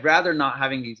 but I'd rather not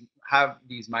have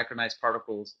these micronized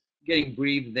particles getting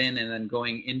breathed in and then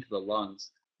going into the lungs.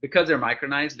 Because they're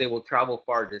micronized, they will travel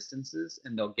far distances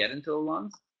and they'll get into the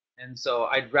lungs. And so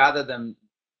I'd rather them,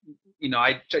 you know,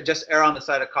 I just err on the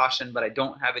side of caution, but I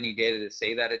don't have any data to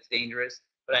say that it's dangerous.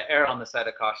 But I err on the side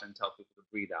of caution and tell people to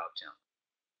breathe out gently.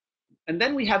 And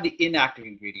then we have the inactive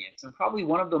ingredients, and probably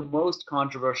one of the most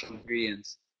controversial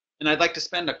ingredients, and I'd like to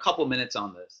spend a couple minutes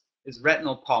on this, is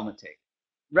retinol palmitate.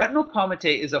 Retinol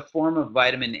palmitate is a form of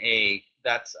vitamin A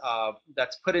that's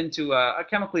put into a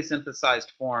chemically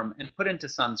synthesized form and put into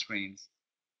sunscreens.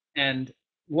 And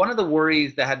one of the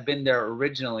worries that had been there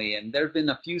originally, and there have been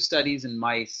a few studies in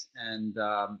mice, and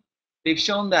they've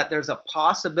shown that there's a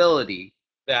possibility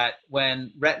that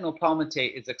when retinol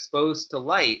palmitate is exposed to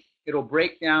light, it'll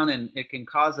break down and it can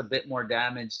cause a bit more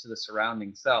damage to the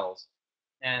surrounding cells.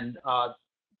 And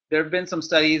there have been some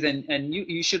studies, and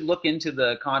you should look into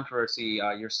the controversy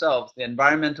yourselves. The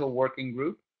Environmental Working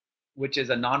Group, which is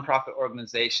a nonprofit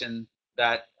organization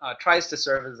that tries to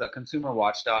serve as a consumer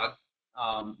watchdog,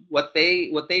 What they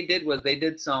did was they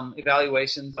did some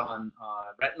evaluations on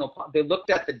retinol. They looked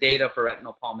at the data for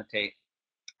retinol palmitate,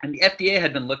 and the FDA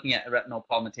had been looking at retinol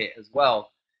palmitate as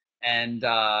well. And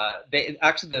they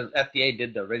actually, the FDA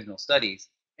did the original studies,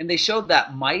 and they showed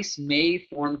that mice may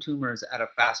form tumors at a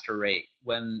faster rate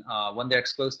when they're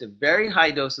exposed to very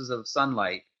high doses of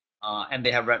sunlight and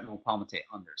they have retinol palmitate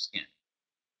on their skin.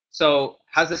 So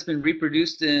has this been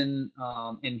reproduced in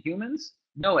humans?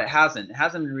 No, it hasn't. It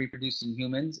hasn't been reproduced in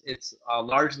humans. It's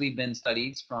largely been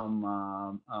studies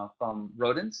from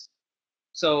rodents.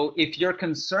 So if you're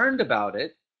concerned about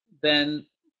it, then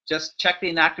just check the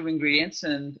inactive ingredients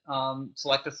and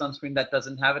select a sunscreen that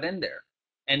doesn't have it in there.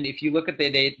 And if you look at the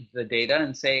data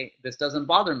and say, this doesn't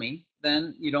bother me,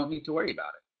 then you don't need to worry about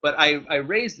it. But I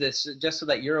raise this just so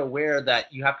that you're aware that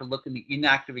you have to look in the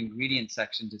inactive ingredient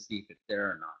section to see if it's there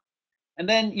or not. And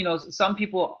then, some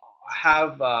people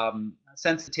have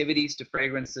sensitivities to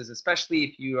fragrances, especially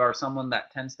if you are someone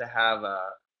that tends to have a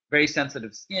very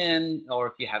sensitive skin, or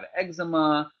if you have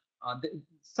eczema.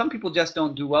 Some people just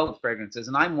don't do well with fragrances,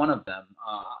 and I'm one of them.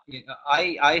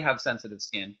 I have sensitive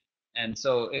skin, and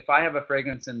so if I have a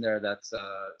fragrance in there that's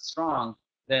strong,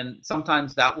 then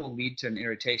sometimes that will lead to an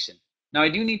irritation. Now, I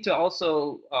do need to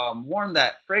also warn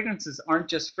that fragrances aren't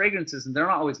just fragrances, and they're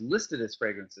not always listed as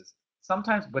fragrances.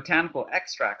 Sometimes botanical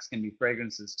extracts can be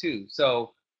fragrances too.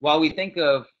 So while we think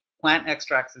of plant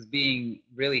extracts as being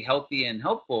really healthy and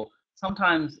helpful,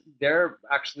 sometimes they're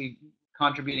actually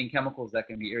contributing chemicals that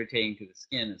can be irritating to the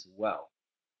skin as well.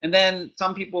 And then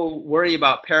some people worry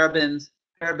about parabens.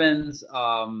 Parabens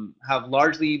have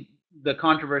largely, the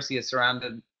controversy is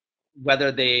surrounded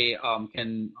whether they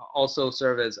can also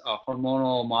serve as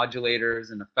hormonal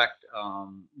modulators and affect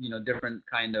different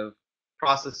kind of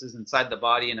processes inside the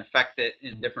body and affect it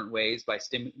in different ways by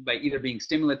either being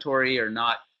stimulatory or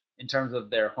not in terms of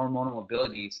their hormonal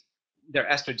abilities, their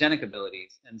estrogenic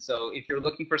abilities. And so if you're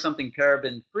looking for something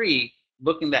paraben free,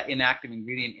 look in that inactive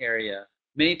ingredient area.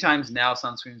 Many times now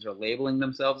sunscreens are labeling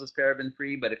themselves as paraben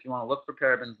free, but if you want to look for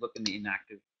parabens, look in the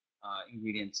inactive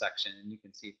ingredient section and you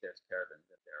can see if there's parabens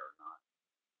in there or not.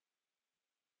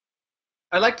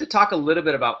 I'd like to talk a little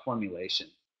bit about formulation.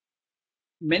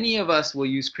 Many of us will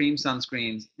use cream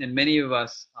sunscreens and many of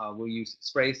us will use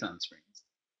spray sunscreens.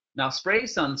 Now, spray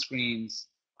sunscreens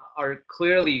are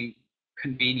clearly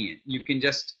convenient. You can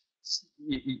just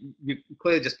you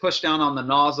clearly just push down on the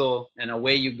nozzle and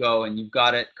away you go, and you've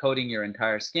got it coating your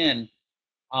entire skin.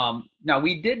 Now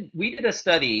we did a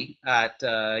study at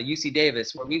UC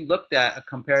Davis where we looked at a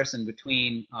comparison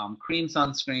between cream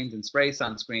sunscreens and spray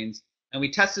sunscreens, and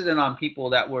we tested it on people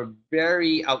that were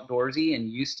very outdoorsy and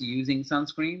used to using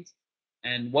sunscreens.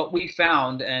 And what we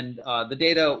found, and the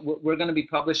data, we're going to be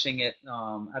publishing it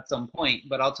at some point,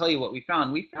 but I'll tell you what we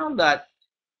found. We found that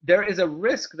there is a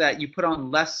risk that you put on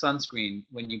less sunscreen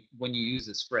when you use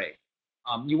the spray.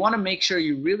 You want to make sure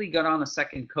you really get on a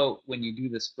second coat when you do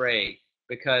the spray,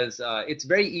 because it's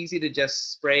very easy to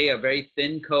just spray a very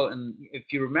thin coat. And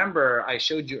if you remember, I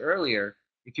showed you earlier,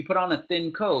 if you put on a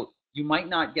thin coat, you might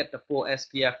not get the full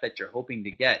SPF that you're hoping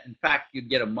to get. In fact, you'd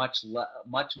get a much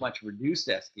reduced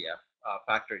SPF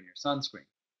factor in your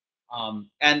sunscreen.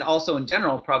 And also in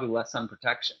general, probably less sun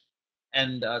protection.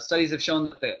 And studies have shown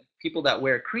that the people that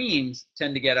wear creams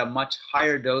tend to get a much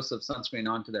higher dose of sunscreen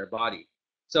onto their body.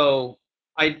 So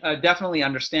I definitely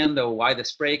understand, though, why the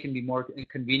spray can be more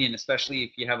convenient, especially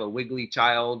if you have a wiggly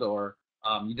child or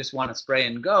you just want to spray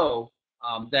and go.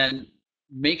 Then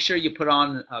make sure you put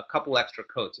on a couple extra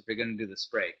coats if you're going to do the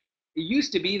spray. It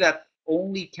used to be that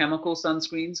only chemical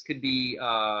sunscreens could be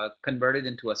converted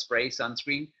into a spray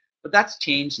sunscreen, but that's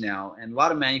changed now, and a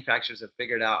lot of manufacturers have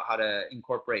figured out how to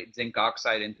incorporate zinc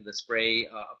oxide into the spray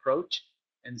approach.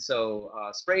 And so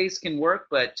sprays can work,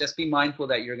 but just be mindful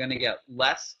that you're going to get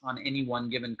less on any one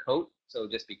given coat, so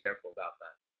just be careful about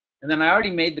that. And then I already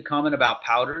made the comment about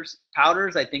powders.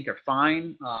 Powders, I think, are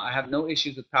fine. I have no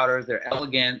issues with powders. They're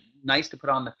elegant, nice to put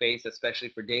on the face, especially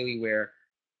for daily wear.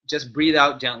 Just breathe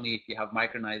out gently if you have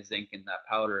micronized zinc in that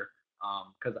powder,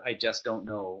 because I just don't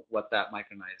know what that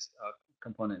micronized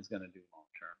component is going to do long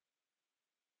term.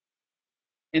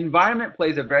 Environment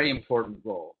plays a very important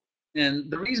role.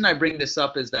 And the reason I bring this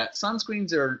up is that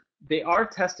sunscreens are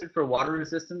tested for water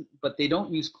resistant, but they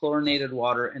don't use chlorinated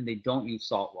water and they don't use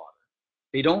salt water.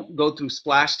 They don't go through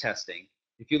splash testing.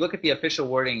 If you look at the official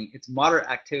wording, it's moderate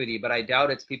activity, but I doubt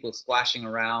it's people splashing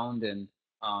around and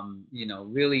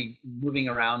really moving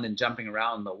around and jumping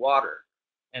around the water.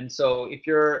 And so if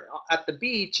you're at the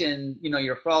beach and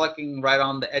you're frolicking right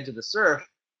on the edge of the surf,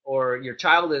 or your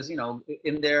child is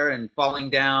in there and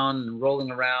falling down and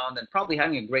rolling around and probably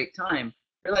having a great time,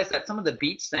 realize that some of the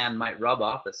beach sand might rub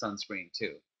off the sunscreen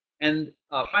too. And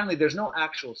finally, there's no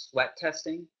actual sweat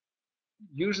testing.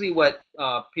 Usually what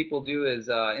people do is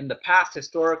in the past,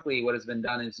 historically, what has been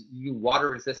done is you water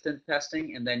resistant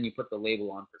testing and then you put the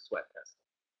label on for sweat testing.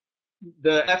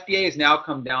 The FDA has now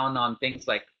come down on things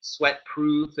like sweat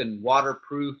proof and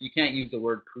waterproof. You can't use the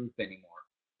word proof anymore.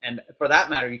 And for that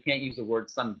matter, you can't use the word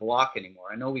sunblock anymore.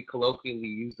 I know we colloquially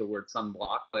use the word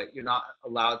sunblock, but you're not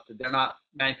allowed to,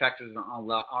 manufacturers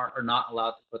are not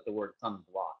allowed to put the word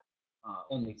sunblock,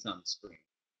 only sunscreen.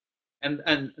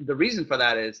 And the reason for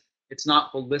that is it's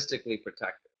not holistically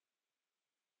protective.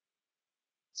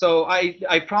 So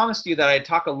I promised you that I'd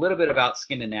talk a little bit about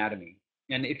skin anatomy.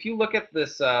 And if you look at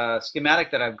this schematic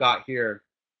that I've got here,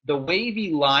 the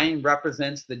wavy line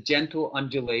represents the gentle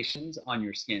undulations on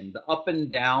your skin, the up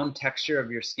and down texture of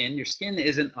your skin. Your skin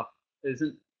isn't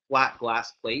flat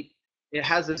glass plate. It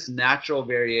has this natural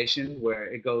variation where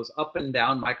it goes up and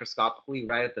down microscopically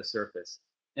right at the surface.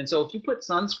 And so if you put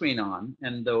sunscreen on,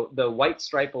 and the white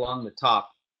stripe along the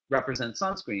top represents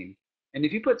sunscreen, and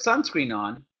if you put sunscreen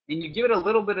on and you give it a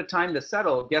little bit of time to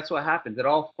settle, guess what happens? It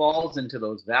all falls into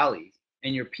those valleys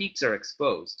and your peaks are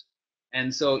exposed.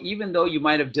 And so even though you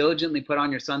might have diligently put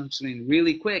on your sunscreen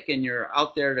really quick and you're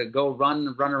out there to go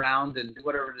run around and do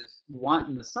whatever it is you want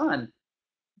in the sun,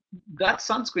 that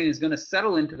sunscreen is going to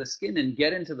settle into the skin and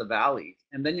get into the valleys.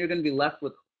 And then you're going to be left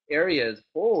with areas,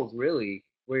 holes really,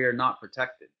 where you're not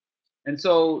protected. And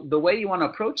so the way you want to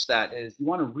approach that is you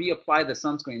want to reapply the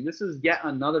sunscreen. This is yet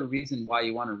another reason why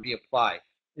you want to reapply.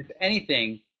 If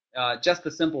anything, just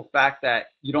the simple fact that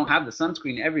you don't have the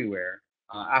sunscreen everywhere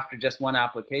after just one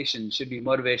application should be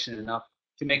motivation enough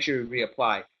to make sure you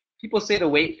reapply. People say to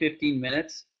wait 15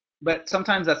 minutes, but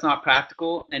sometimes that's not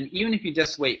practical. And even if you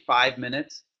just wait 5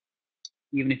 minutes,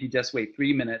 even if you just wait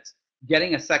 3 minutes,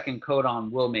 getting a second coat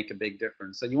on will make a big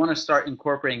difference. So you want to start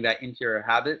incorporating that into your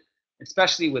habit,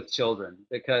 especially with children,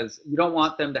 because you don't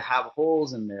want them to have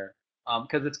holes in there,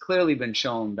 because it's clearly been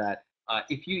shown that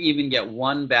if you even get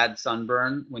one bad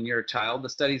sunburn when you're a child, the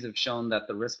studies have shown that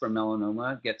the risk for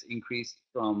melanoma gets increased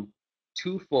from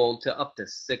 2-fold to up to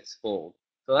 6-fold.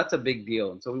 So that's a big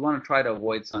deal. And so we want to try to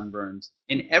avoid sunburns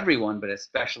in everyone, but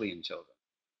especially in children.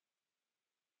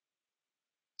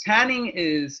 Tanning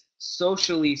is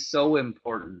socially so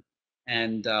important,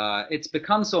 and it's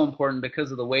become so important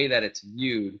because of the way that it's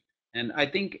viewed. And I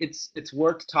think it's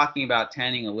worth talking about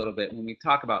tanning a little bit when we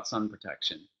talk about sun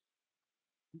protection.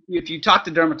 If you talk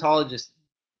to dermatologists,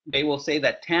 they will say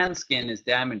that tan skin is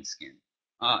damaged skin.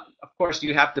 Of course,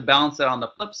 you have to balance that on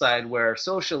the flip side, where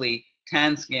socially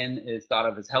tan skin is thought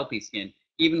of as healthy skin.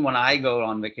 Even when I go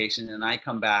on vacation and I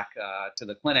come back to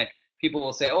the clinic, people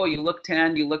will say, oh, you look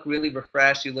tanned, you look really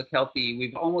refreshed, you look healthy.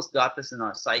 We've almost got this in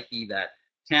our psyche that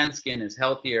tan skin is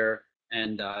healthier,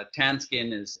 and tan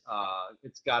skin is,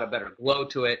 it's got a better glow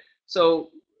to it. So,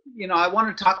 you know, I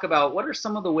want to talk about what are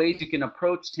some of the ways you can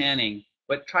approach tanning,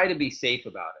 but try to be safe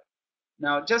about it.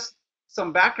 Now, just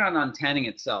some background on tanning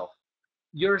itself.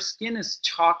 Your skin is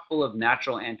chock full of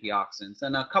natural antioxidants,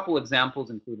 and a couple examples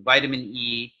include vitamin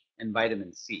E and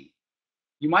vitamin C.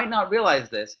 You might not realize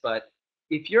this, but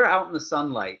if you're out in the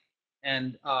sunlight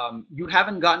and you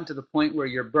haven't gotten to the point where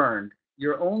you're burned,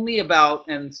 you're only about,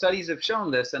 and studies have shown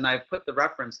this, and I've put the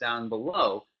reference down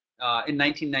below, in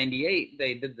 1998,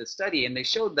 they did the study, and they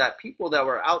showed that people that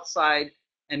were outside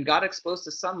and got exposed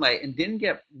to sunlight and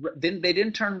they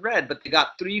didn't turn red, but they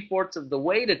got 3/4 of the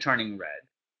way to turning red.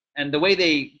 And the way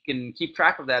they can keep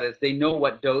track of that is they know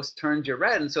what dose turns you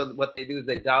red, and so what they do is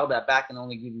they dial that back and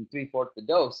only give you 3/4 the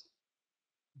dose.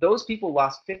 Those people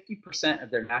lost 50% of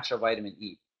their natural vitamin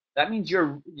E. That means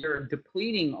you're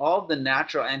depleting all the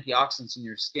natural antioxidants in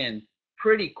your skin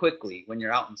pretty quickly when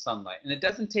you're out in sunlight. And it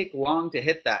doesn't take long to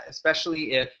hit that,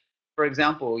 especially if, for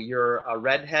example, you're a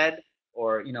redhead,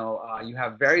 or you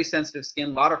have very sensitive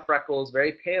skin, a lot of freckles,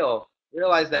 very pale.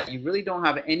 Realize that you really don't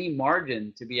have any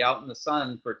margin to be out in the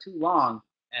sun for too long,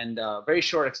 and very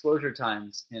short exposure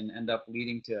times can end up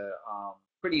leading to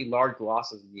pretty large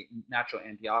losses in the natural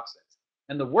antioxidants.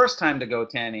 And the worst time to go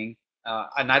tanning,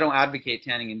 and I don't advocate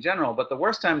tanning in general, but the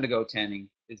worst time to go tanning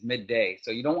is midday.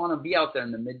 So you don't want to be out there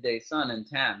in the midday sun and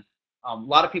tan. A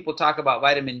lot of people talk about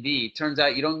vitamin D. Turns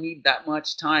out you don't need that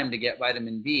much time to get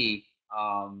vitamin D,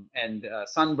 and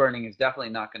sunburning is definitely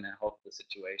not going to help the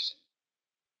situation.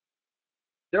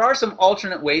 There are some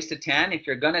alternate ways to tan if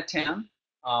you're going to tan,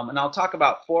 and I'll talk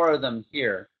about 4 of them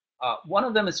here. One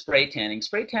of them is spray tanning.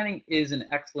 Spray tanning is an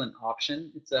excellent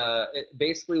option. It's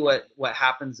basically what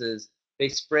happens is they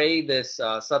spray this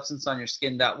substance on your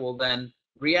skin that will then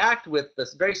react with the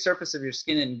very surface of your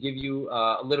skin and give you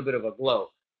a little bit of a glow.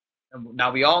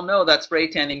 Now we all know that spray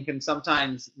tanning can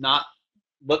sometimes not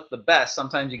look the best.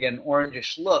 Sometimes you get an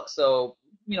orangish look. So,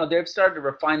 they've started to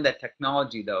refine that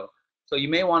technology though. So you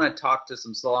may want to talk to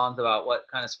some salons about what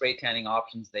kind of spray tanning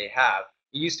options they have.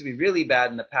 It used to be really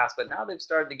bad in the past, but now they've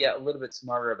started to get a little bit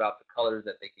smarter about the colors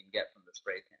that they can get from the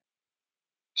spray tan.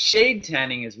 Shade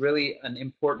tanning is really an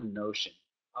important notion.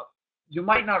 Uh, you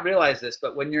might not realize this,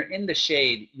 but when you're in the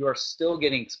shade, you're still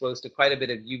getting exposed to quite a bit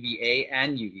of UVA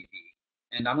and UVB.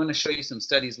 And I'm going to show you some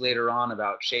studies later on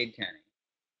about shade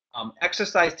tanning.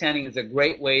 Exercise tanning is a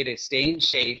great way to stay in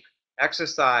shape,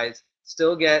 exercise,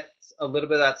 still get a little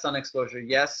bit of that sun exposure.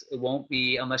 Yes, it won't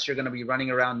be unless you're going to be running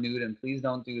around nude, and please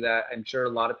don't do that. I'm sure a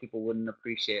lot of people wouldn't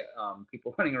appreciate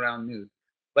people running around nude.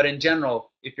 But in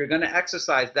general, if you're going to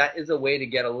exercise, that is a way to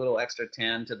get a little extra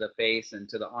tan to the face and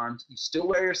to the arms. You still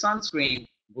wear your sunscreen,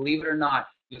 believe it or not,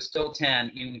 you'll still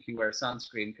tan even if you wear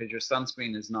sunscreen because your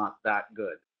sunscreen is not that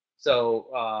good. So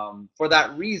for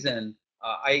that reason,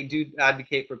 I do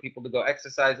advocate for people to go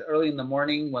exercise early in the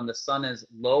morning when the sun is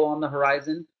low on the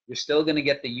horizon. You're still going to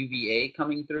get the UVA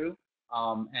coming through,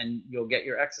 and you'll get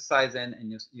your exercise in,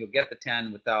 and you'll get the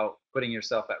tan without putting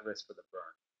yourself at risk for the burn.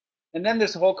 And then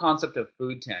there's the whole concept of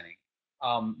food tanning.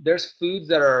 There's foods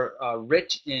that are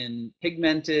rich in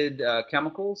pigmented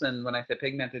chemicals, and when I say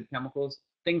pigmented chemicals,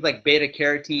 things like beta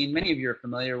carotene. Many of you are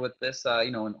familiar with this.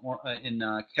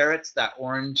 In carrots, that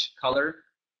orange color,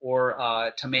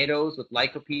 or tomatoes with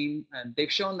lycopene. And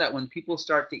they've shown that when people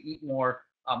start to eat more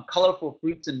colorful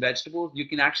fruits and vegetables, you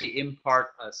can actually impart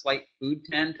a slight food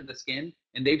tan to the skin.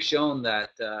 And they've shown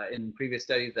that in previous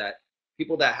studies that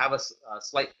people that have a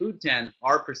slight food tan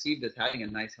are perceived as having a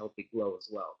nice healthy glow as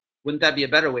well. Wouldn't that be a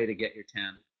better way to get your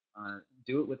tan?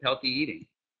 Do it with healthy eating.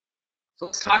 So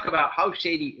let's talk about how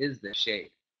shady is this shade.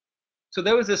 So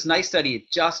there was this nice study, it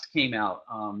just came out,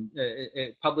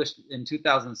 it published in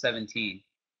 2017.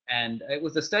 And it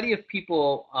was a study of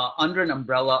people under an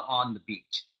umbrella on the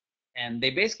beach. And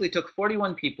they basically took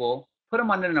 41 people, put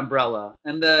them under an umbrella,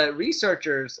 and the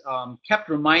researchers kept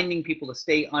reminding people to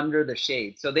stay under the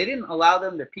shade. So they didn't allow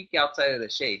them to peek outside of the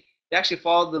shade. They actually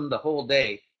followed them the whole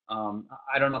day.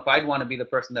 I don't know if I'd want to be the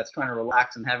person that's trying to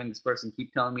relax and having this person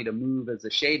keep telling me to move as the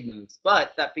shade moves.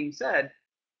 But that being said,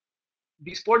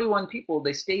 these 41 people,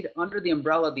 they stayed under the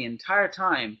umbrella the entire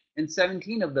time, and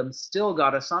 17 of them still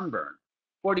got a sunburn,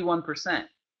 41%.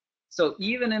 So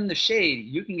even in the shade,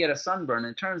 you can get a sunburn.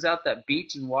 It turns out that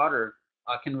beach and water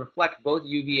can reflect both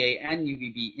UVA and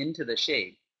UVB into the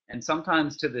shade, and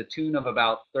sometimes to the tune of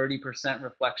about 30%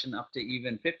 reflection up to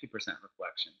even 50%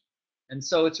 reflection. And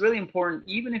so it's really important,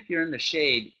 even if you're in the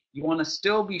shade, you want to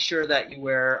still be sure that you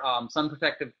wear sun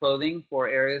protective clothing for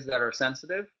areas that are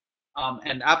sensitive,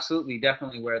 and absolutely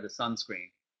definitely wear the sunscreen,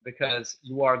 because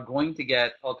you are going to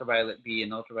get ultraviolet B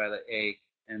and ultraviolet A,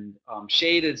 and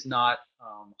shade is not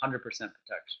 100%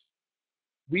 protection.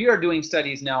 We are doing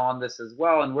studies now on this as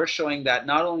well, and we're showing that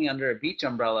not only under a beach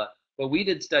umbrella, but we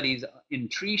did studies in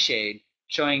tree shade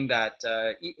showing that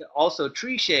also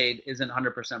tree shade isn't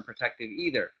 100% protective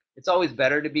either. It's always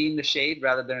better to be in the shade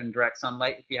rather than in direct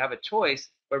sunlight if you have a choice,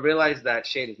 but realize that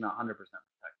shade is not 100% protective.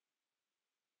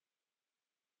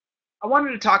 I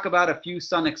wanted to talk about a few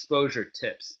sun exposure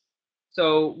tips.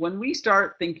 So when we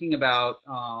start thinking about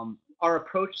our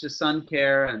approach to sun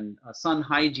care and sun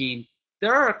hygiene,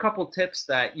 there are a couple tips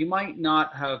that you might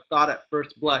not have thought at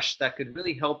first blush that could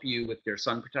really help you with your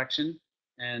sun protection.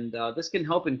 And this can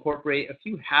help incorporate a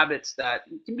few habits that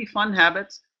can be fun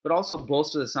habits, but also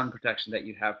bolster the sun protection that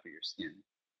you have for your skin.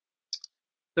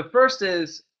 The first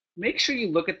is make sure you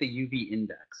look at the UV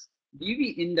index. The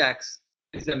UV index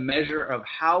is a measure of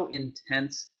how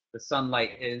intense the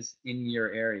sunlight is in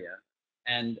your area.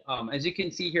 And as you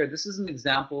can see here, this is an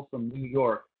example from New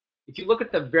York. If you look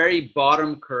at the very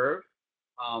bottom curve,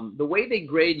 the way they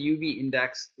grade UV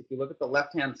index, if you look at the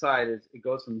left-hand side, is it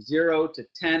goes from 0 to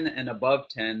 10 and above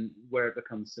 10, where it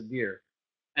becomes severe.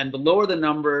 And the lower the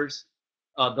numbers,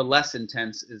 the less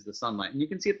intense is the sunlight. And you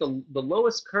can see at the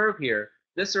lowest curve here,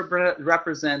 this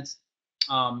represents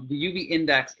the UV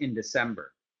index in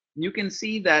December. And you can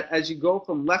see that as you go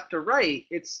from left to right,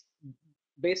 it's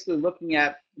basically looking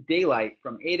at daylight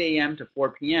from 8 a.m. to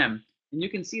 4 p.m. And you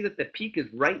can see that the peak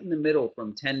is right in the middle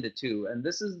from 10 to 2. And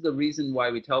this is the reason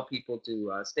why we tell people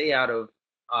to stay out of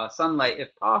sunlight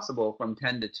if possible from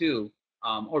 10 to 2,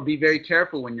 or be very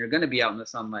careful when you're going to be out in the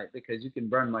sunlight, because you can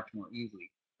burn much more easily.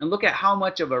 And look at how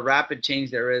much of a rapid change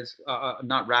there is,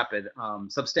 not rapid,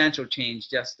 substantial change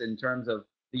just in terms of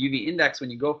the UV index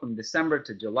when you go from December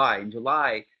to July. In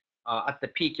July, at the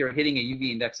peak, you're hitting a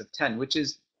UV index of 10, which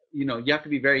is, you have to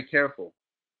be very careful.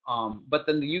 But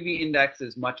then the UV index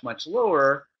is much, much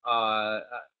lower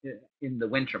in the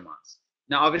winter months.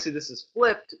 Now, obviously, this is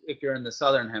flipped if you're in the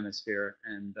southern hemisphere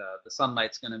and the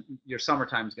sunlight's your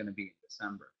summertime is going to be in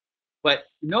December. But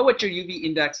know what your UV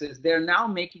index is. They're now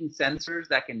making sensors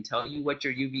that can tell you what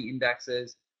your UV index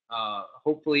is.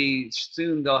 Hopefully,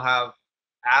 soon they'll have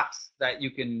apps that you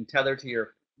can tether to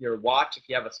your watch if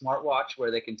you have a smartwatch,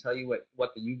 where they can tell you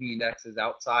what the UV index is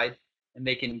outside, and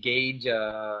they can gauge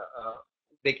how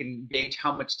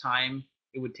much time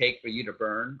it would take for you to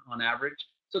burn on average.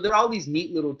 So there are all these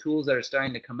neat little tools that are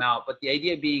starting to come out, but the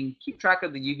idea being keep track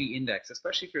of the UV index,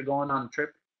 especially if you're going on a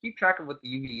trip. Keep track of what the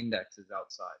UV index is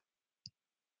outside.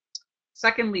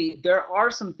 Secondly, there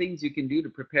are some things you can do to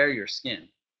prepare your skin.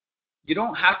 You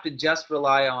don't have to just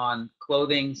rely on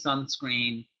clothing,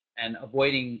 sunscreen, and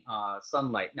avoiding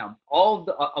sunlight. Now,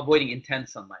 avoiding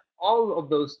intense sunlight. All of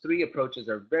those three approaches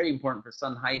are very important for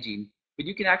sun hygiene, but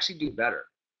you can actually do better.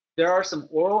 There are some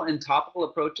oral and topical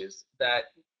approaches that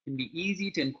can be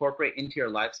easy to incorporate into your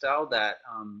lifestyle that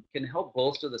can help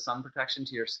bolster the sun protection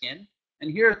to your skin.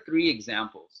 And here are three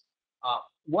examples.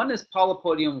 One is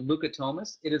Polypodium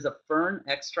leucotomus. It is a fern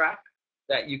extract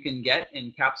that you can get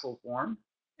in capsule form,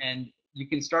 and you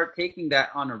can start taking that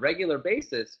on a regular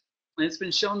basis. And it's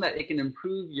been shown that it can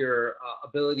improve your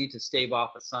ability to stave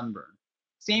off a sunburn.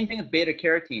 Same thing with beta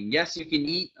carotene. Yes, you can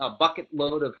eat a bucket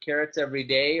load of carrots every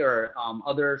day, or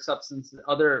other substances,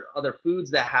 other foods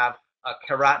that have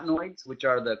carotenoids, which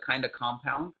are the kind of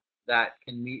compound that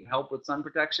can help with sun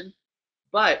protection.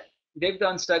 But they've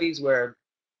done studies where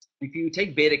if you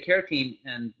take beta carotene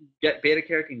and get beta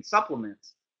carotene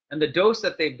supplements, and the dose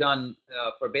that they've done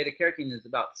for beta carotene is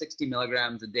about 60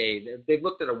 milligrams a day. They've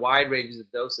looked at a wide range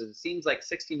of doses. It seems like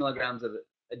 60 milligrams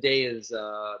a day is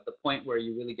the point where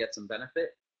you really get some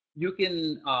benefit. You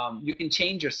can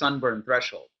change your sunburn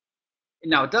threshold.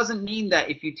 Now, it doesn't mean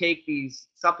that if you take these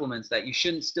supplements that you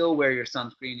shouldn't still wear your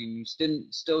sunscreen and you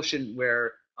still shouldn't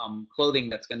wear clothing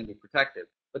that's going to be protective.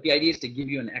 But the idea is to give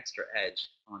you an extra edge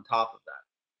on top of that.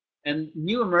 And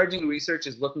new emerging research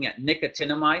is looking at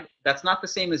nicotinamide. That's not the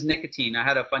same as nicotine. I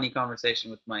had a funny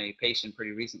conversation with my patient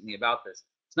pretty recently about this.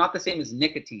 It's not the same as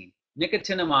nicotine.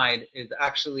 Nicotinamide is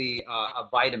actually a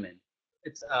vitamin.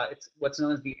 It's what's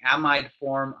known as the amide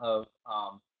form of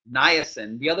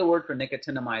niacin. The other word for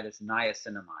nicotinamide is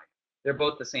niacinamide. They're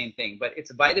both the same thing, but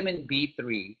it's vitamin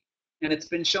B3, and it's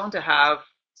been shown to have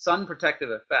sun protective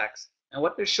effects. And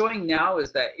what they're showing now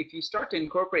is that if you start to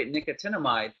incorporate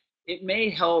nicotinamide, it may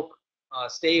help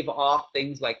stave off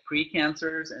things like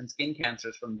precancers and skin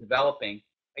cancers from developing.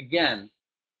 Again,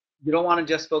 you don't want to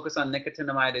just focus on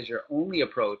nicotinamide as your only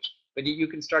approach, but you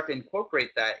can start to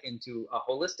incorporate that into a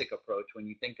holistic approach when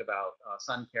you think about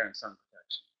sun care and sun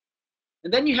protection.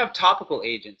 And then you have topical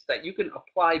agents that you can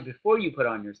apply before you put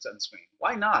on your sunscreen.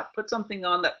 Why not? Put something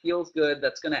on that feels good,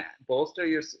 that's going to bolster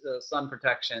your sun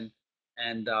protection,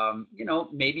 and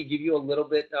maybe give you a little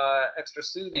bit extra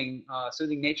soothing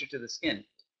nature to the skin.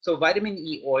 So vitamin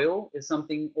E oil is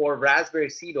something, or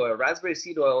raspberry seed oil. Raspberry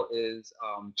seed oil is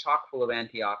chock full of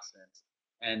antioxidants,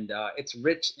 and it's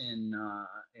rich in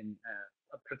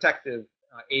protective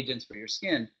agents for your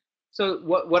skin. So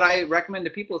what I recommend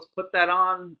to people is put that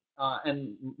on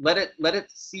and let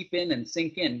it seep in and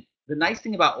sink in. The nice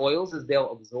thing about oils is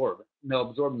they'll absorb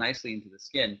nicely into the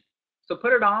skin. So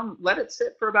put it on, let it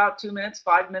sit for about 2 minutes,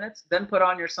 5 minutes, then put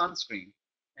on your sunscreen.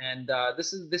 And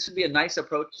this would be a nice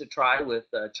approach to try with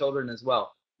children as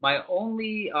well. My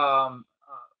only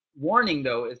warning,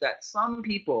 though, is that some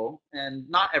people, and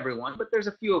not everyone, but there's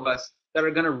a few of us that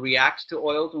are going to react to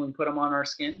oils when we put them on our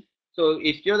skin. So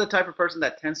if you're the type of person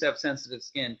that tends to have sensitive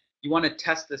skin, you want to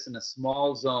test this in a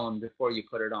small zone before you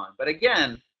put it on. But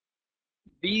again,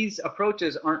 these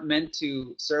approaches aren't meant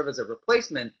to serve as a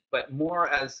replacement, but more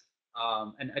as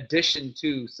an addition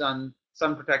to sun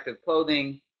protective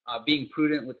clothing, being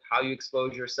prudent with how you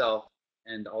expose yourself,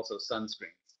 and also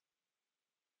sunscreens.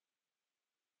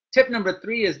 Tip number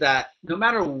 3 is that no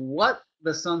matter what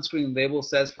the sunscreen label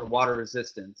says for water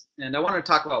resistance, and I want to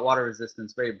talk about water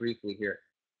resistance very briefly here.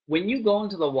 When you go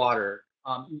into the water,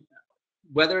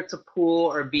 whether it's a pool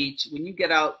or a beach, when you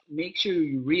get out, make sure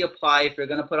you reapply. If you're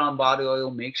going to put on body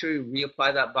oil, make sure you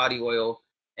reapply that body oil,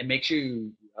 and make sure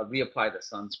you reapply the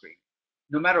sunscreen.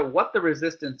 No matter what the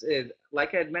resistance is,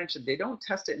 like I had mentioned, they don't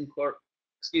test it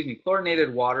in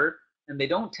chlorinated water, and they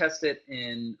don't test it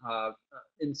in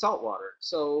salt water.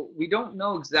 So we don't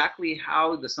know exactly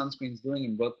how the sunscreen is doing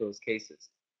in both those cases.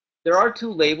 There are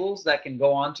 2 labels that can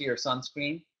go onto your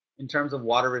sunscreen in terms of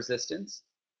water resistance.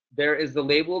 There is the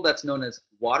label that's known as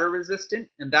water resistant,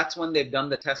 and that's when they've done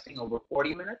the testing over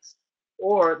 40 minutes,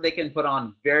 or they can put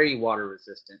on very water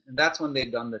resistant, and that's when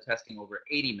they've done the testing over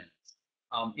 80 minutes.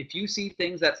 If you see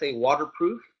things that say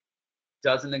waterproof,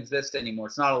 doesn't exist anymore.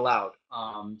 It's not allowed.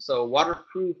 So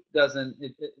waterproof doesn't.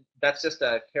 That's just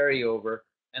a carryover,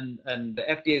 and the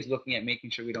FDA is looking at making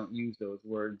sure we don't use those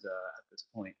words at this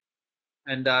point.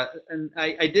 And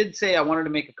I did say I wanted to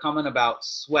make a comment about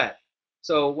sweat.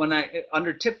 So when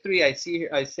under tip 3, I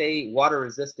say water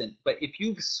resistant, but if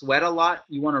you sweat a lot,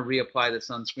 you want to reapply the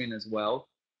sunscreen as well.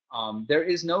 There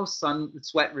is no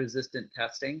sweat resistant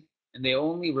testing, and they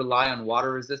only rely on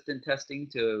water resistant testing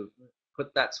to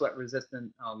put that sweat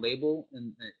resistant label,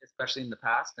 especially in the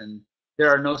past. And there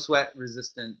are no sweat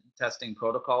resistant testing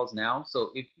protocols now.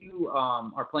 So if you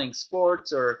are playing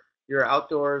sports or you're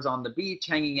outdoors on the beach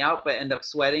hanging out but end up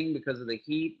sweating because of the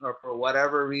heat or for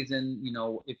whatever reason,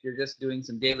 if you're just doing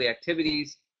some daily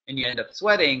activities and you end up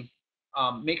sweating,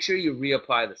 make sure you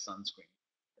reapply the sunscreen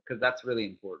because that's really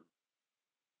important.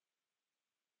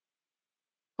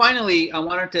 Finally, I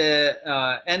wanted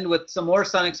to end with some more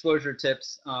sun exposure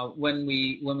tips when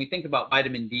we think about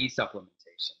vitamin D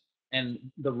supplementation and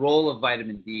the role of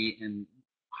vitamin D and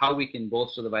how we can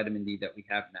bolster the vitamin D that we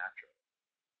have naturally.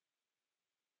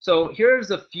 So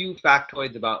here's a few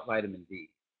factoids about vitamin D.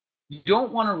 You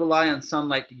don't want to rely on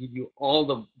sunlight to give you all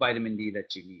the vitamin D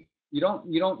that you need. You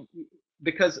don't,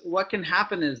 because what can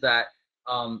happen is that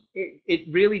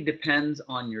it really depends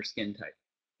on your skin type.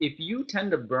 If you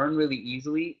tend to burn really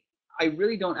easily, I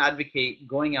really don't advocate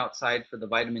going outside for the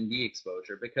vitamin D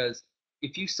exposure, because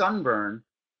if you sunburn,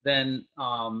 then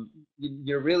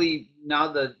you're really,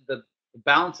 now the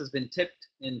balance has been tipped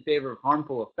in favor of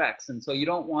harmful effects. And so you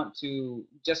don't want to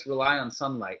just rely on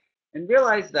sunlight. And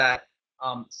realize that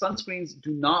sunscreens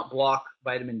do not block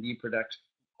vitamin D production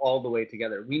all the way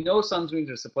together. We know sunscreens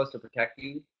are supposed to protect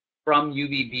you from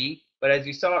UVB, but as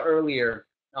you saw earlier,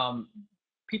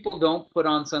 people don't put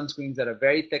on sunscreens at a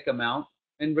very thick amount.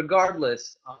 And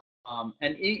regardless,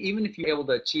 even if you're able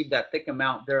to achieve that thick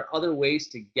amount, there are other ways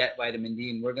to get vitamin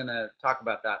D, and we're going to talk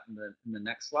about that in the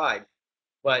next slide.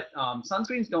 But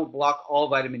sunscreens don't block all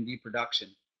vitamin D production.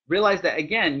 Realize that,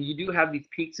 again, you do have these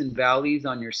peaks and valleys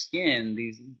on your skin,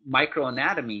 these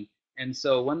microanatomy. And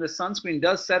so when the sunscreen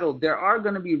does settle, there are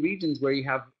going to be regions where you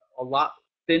have a lot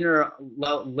thinner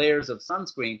layers of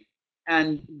sunscreen,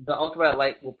 and the ultraviolet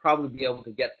light will probably be able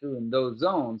to get through in those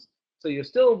zones. So you'll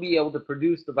still be able to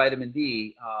produce the vitamin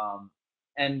D.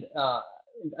 And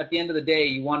at the end of the day,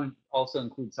 you want to also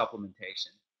include supplementation.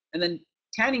 And then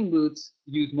tanning boots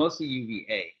use mostly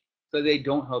UVA, so they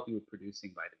don't help you with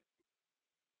producing vitamin D.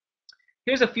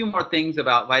 Here's a few more things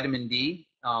about vitamin D,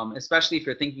 especially if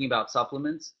you're thinking about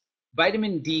supplements.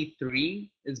 Vitamin D3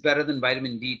 is better than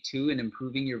vitamin D2 in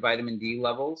improving your vitamin D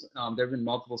levels. There have been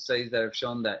multiple studies that have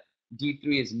shown that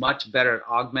D3 is much better at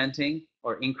augmenting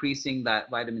or increasing that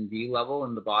vitamin D level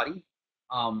in the body.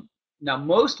 Now,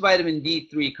 most vitamin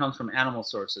D3 comes from animal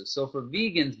sources. So for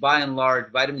vegans, by and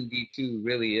large, vitamin D2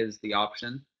 really is the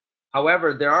option.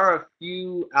 However, there are a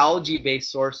few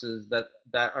algae-based sources that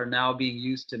are now being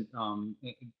used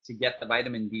to get the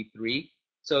vitamin D3.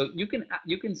 So you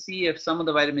can see if some of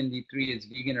the vitamin D3 is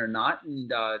vegan or not,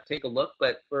 and take a look.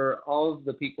 But for all of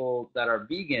the people that are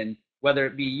vegan, whether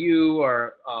it be you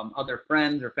or other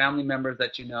friends or family members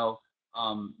that you know,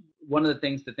 one of the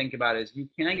things to think about is you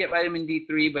can get vitamin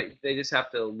D3, but they just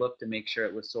have to look to make sure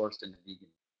it was sourced in a vegan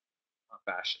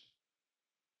fashion.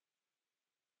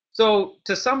 So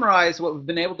to summarize what we've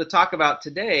been able to talk about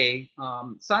today,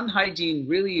 sun hygiene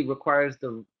really requires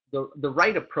the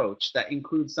right approach that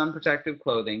includes sun protective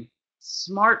clothing,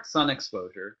 smart sun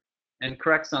exposure, and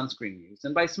correct sunscreen use.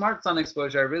 And by smart sun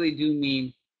exposure, I really do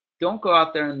mean don't go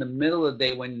out there in the middle of the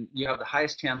day when you have the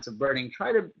highest chance of burning.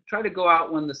 Try to go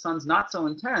out when the sun's not so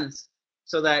intense,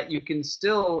 so that you can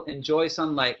still enjoy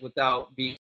sunlight without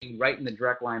being right in the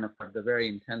direct line of the very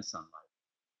intense sunlight.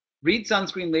 Read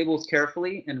sunscreen labels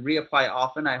carefully and reapply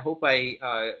often. I hope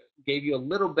I gave you a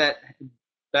little bit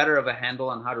better of a handle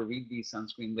on how to read these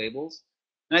sunscreen labels.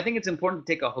 And I think it's important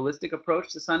to take a holistic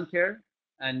approach to sun care.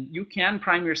 And you can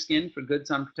prime your skin for good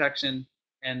sun protection.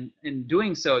 And in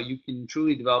doing so, you can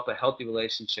truly develop a healthy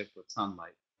relationship with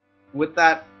sunlight. With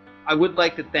that, I would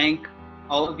like to thank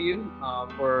all of you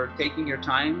for taking your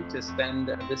time to spend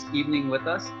this evening with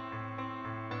us.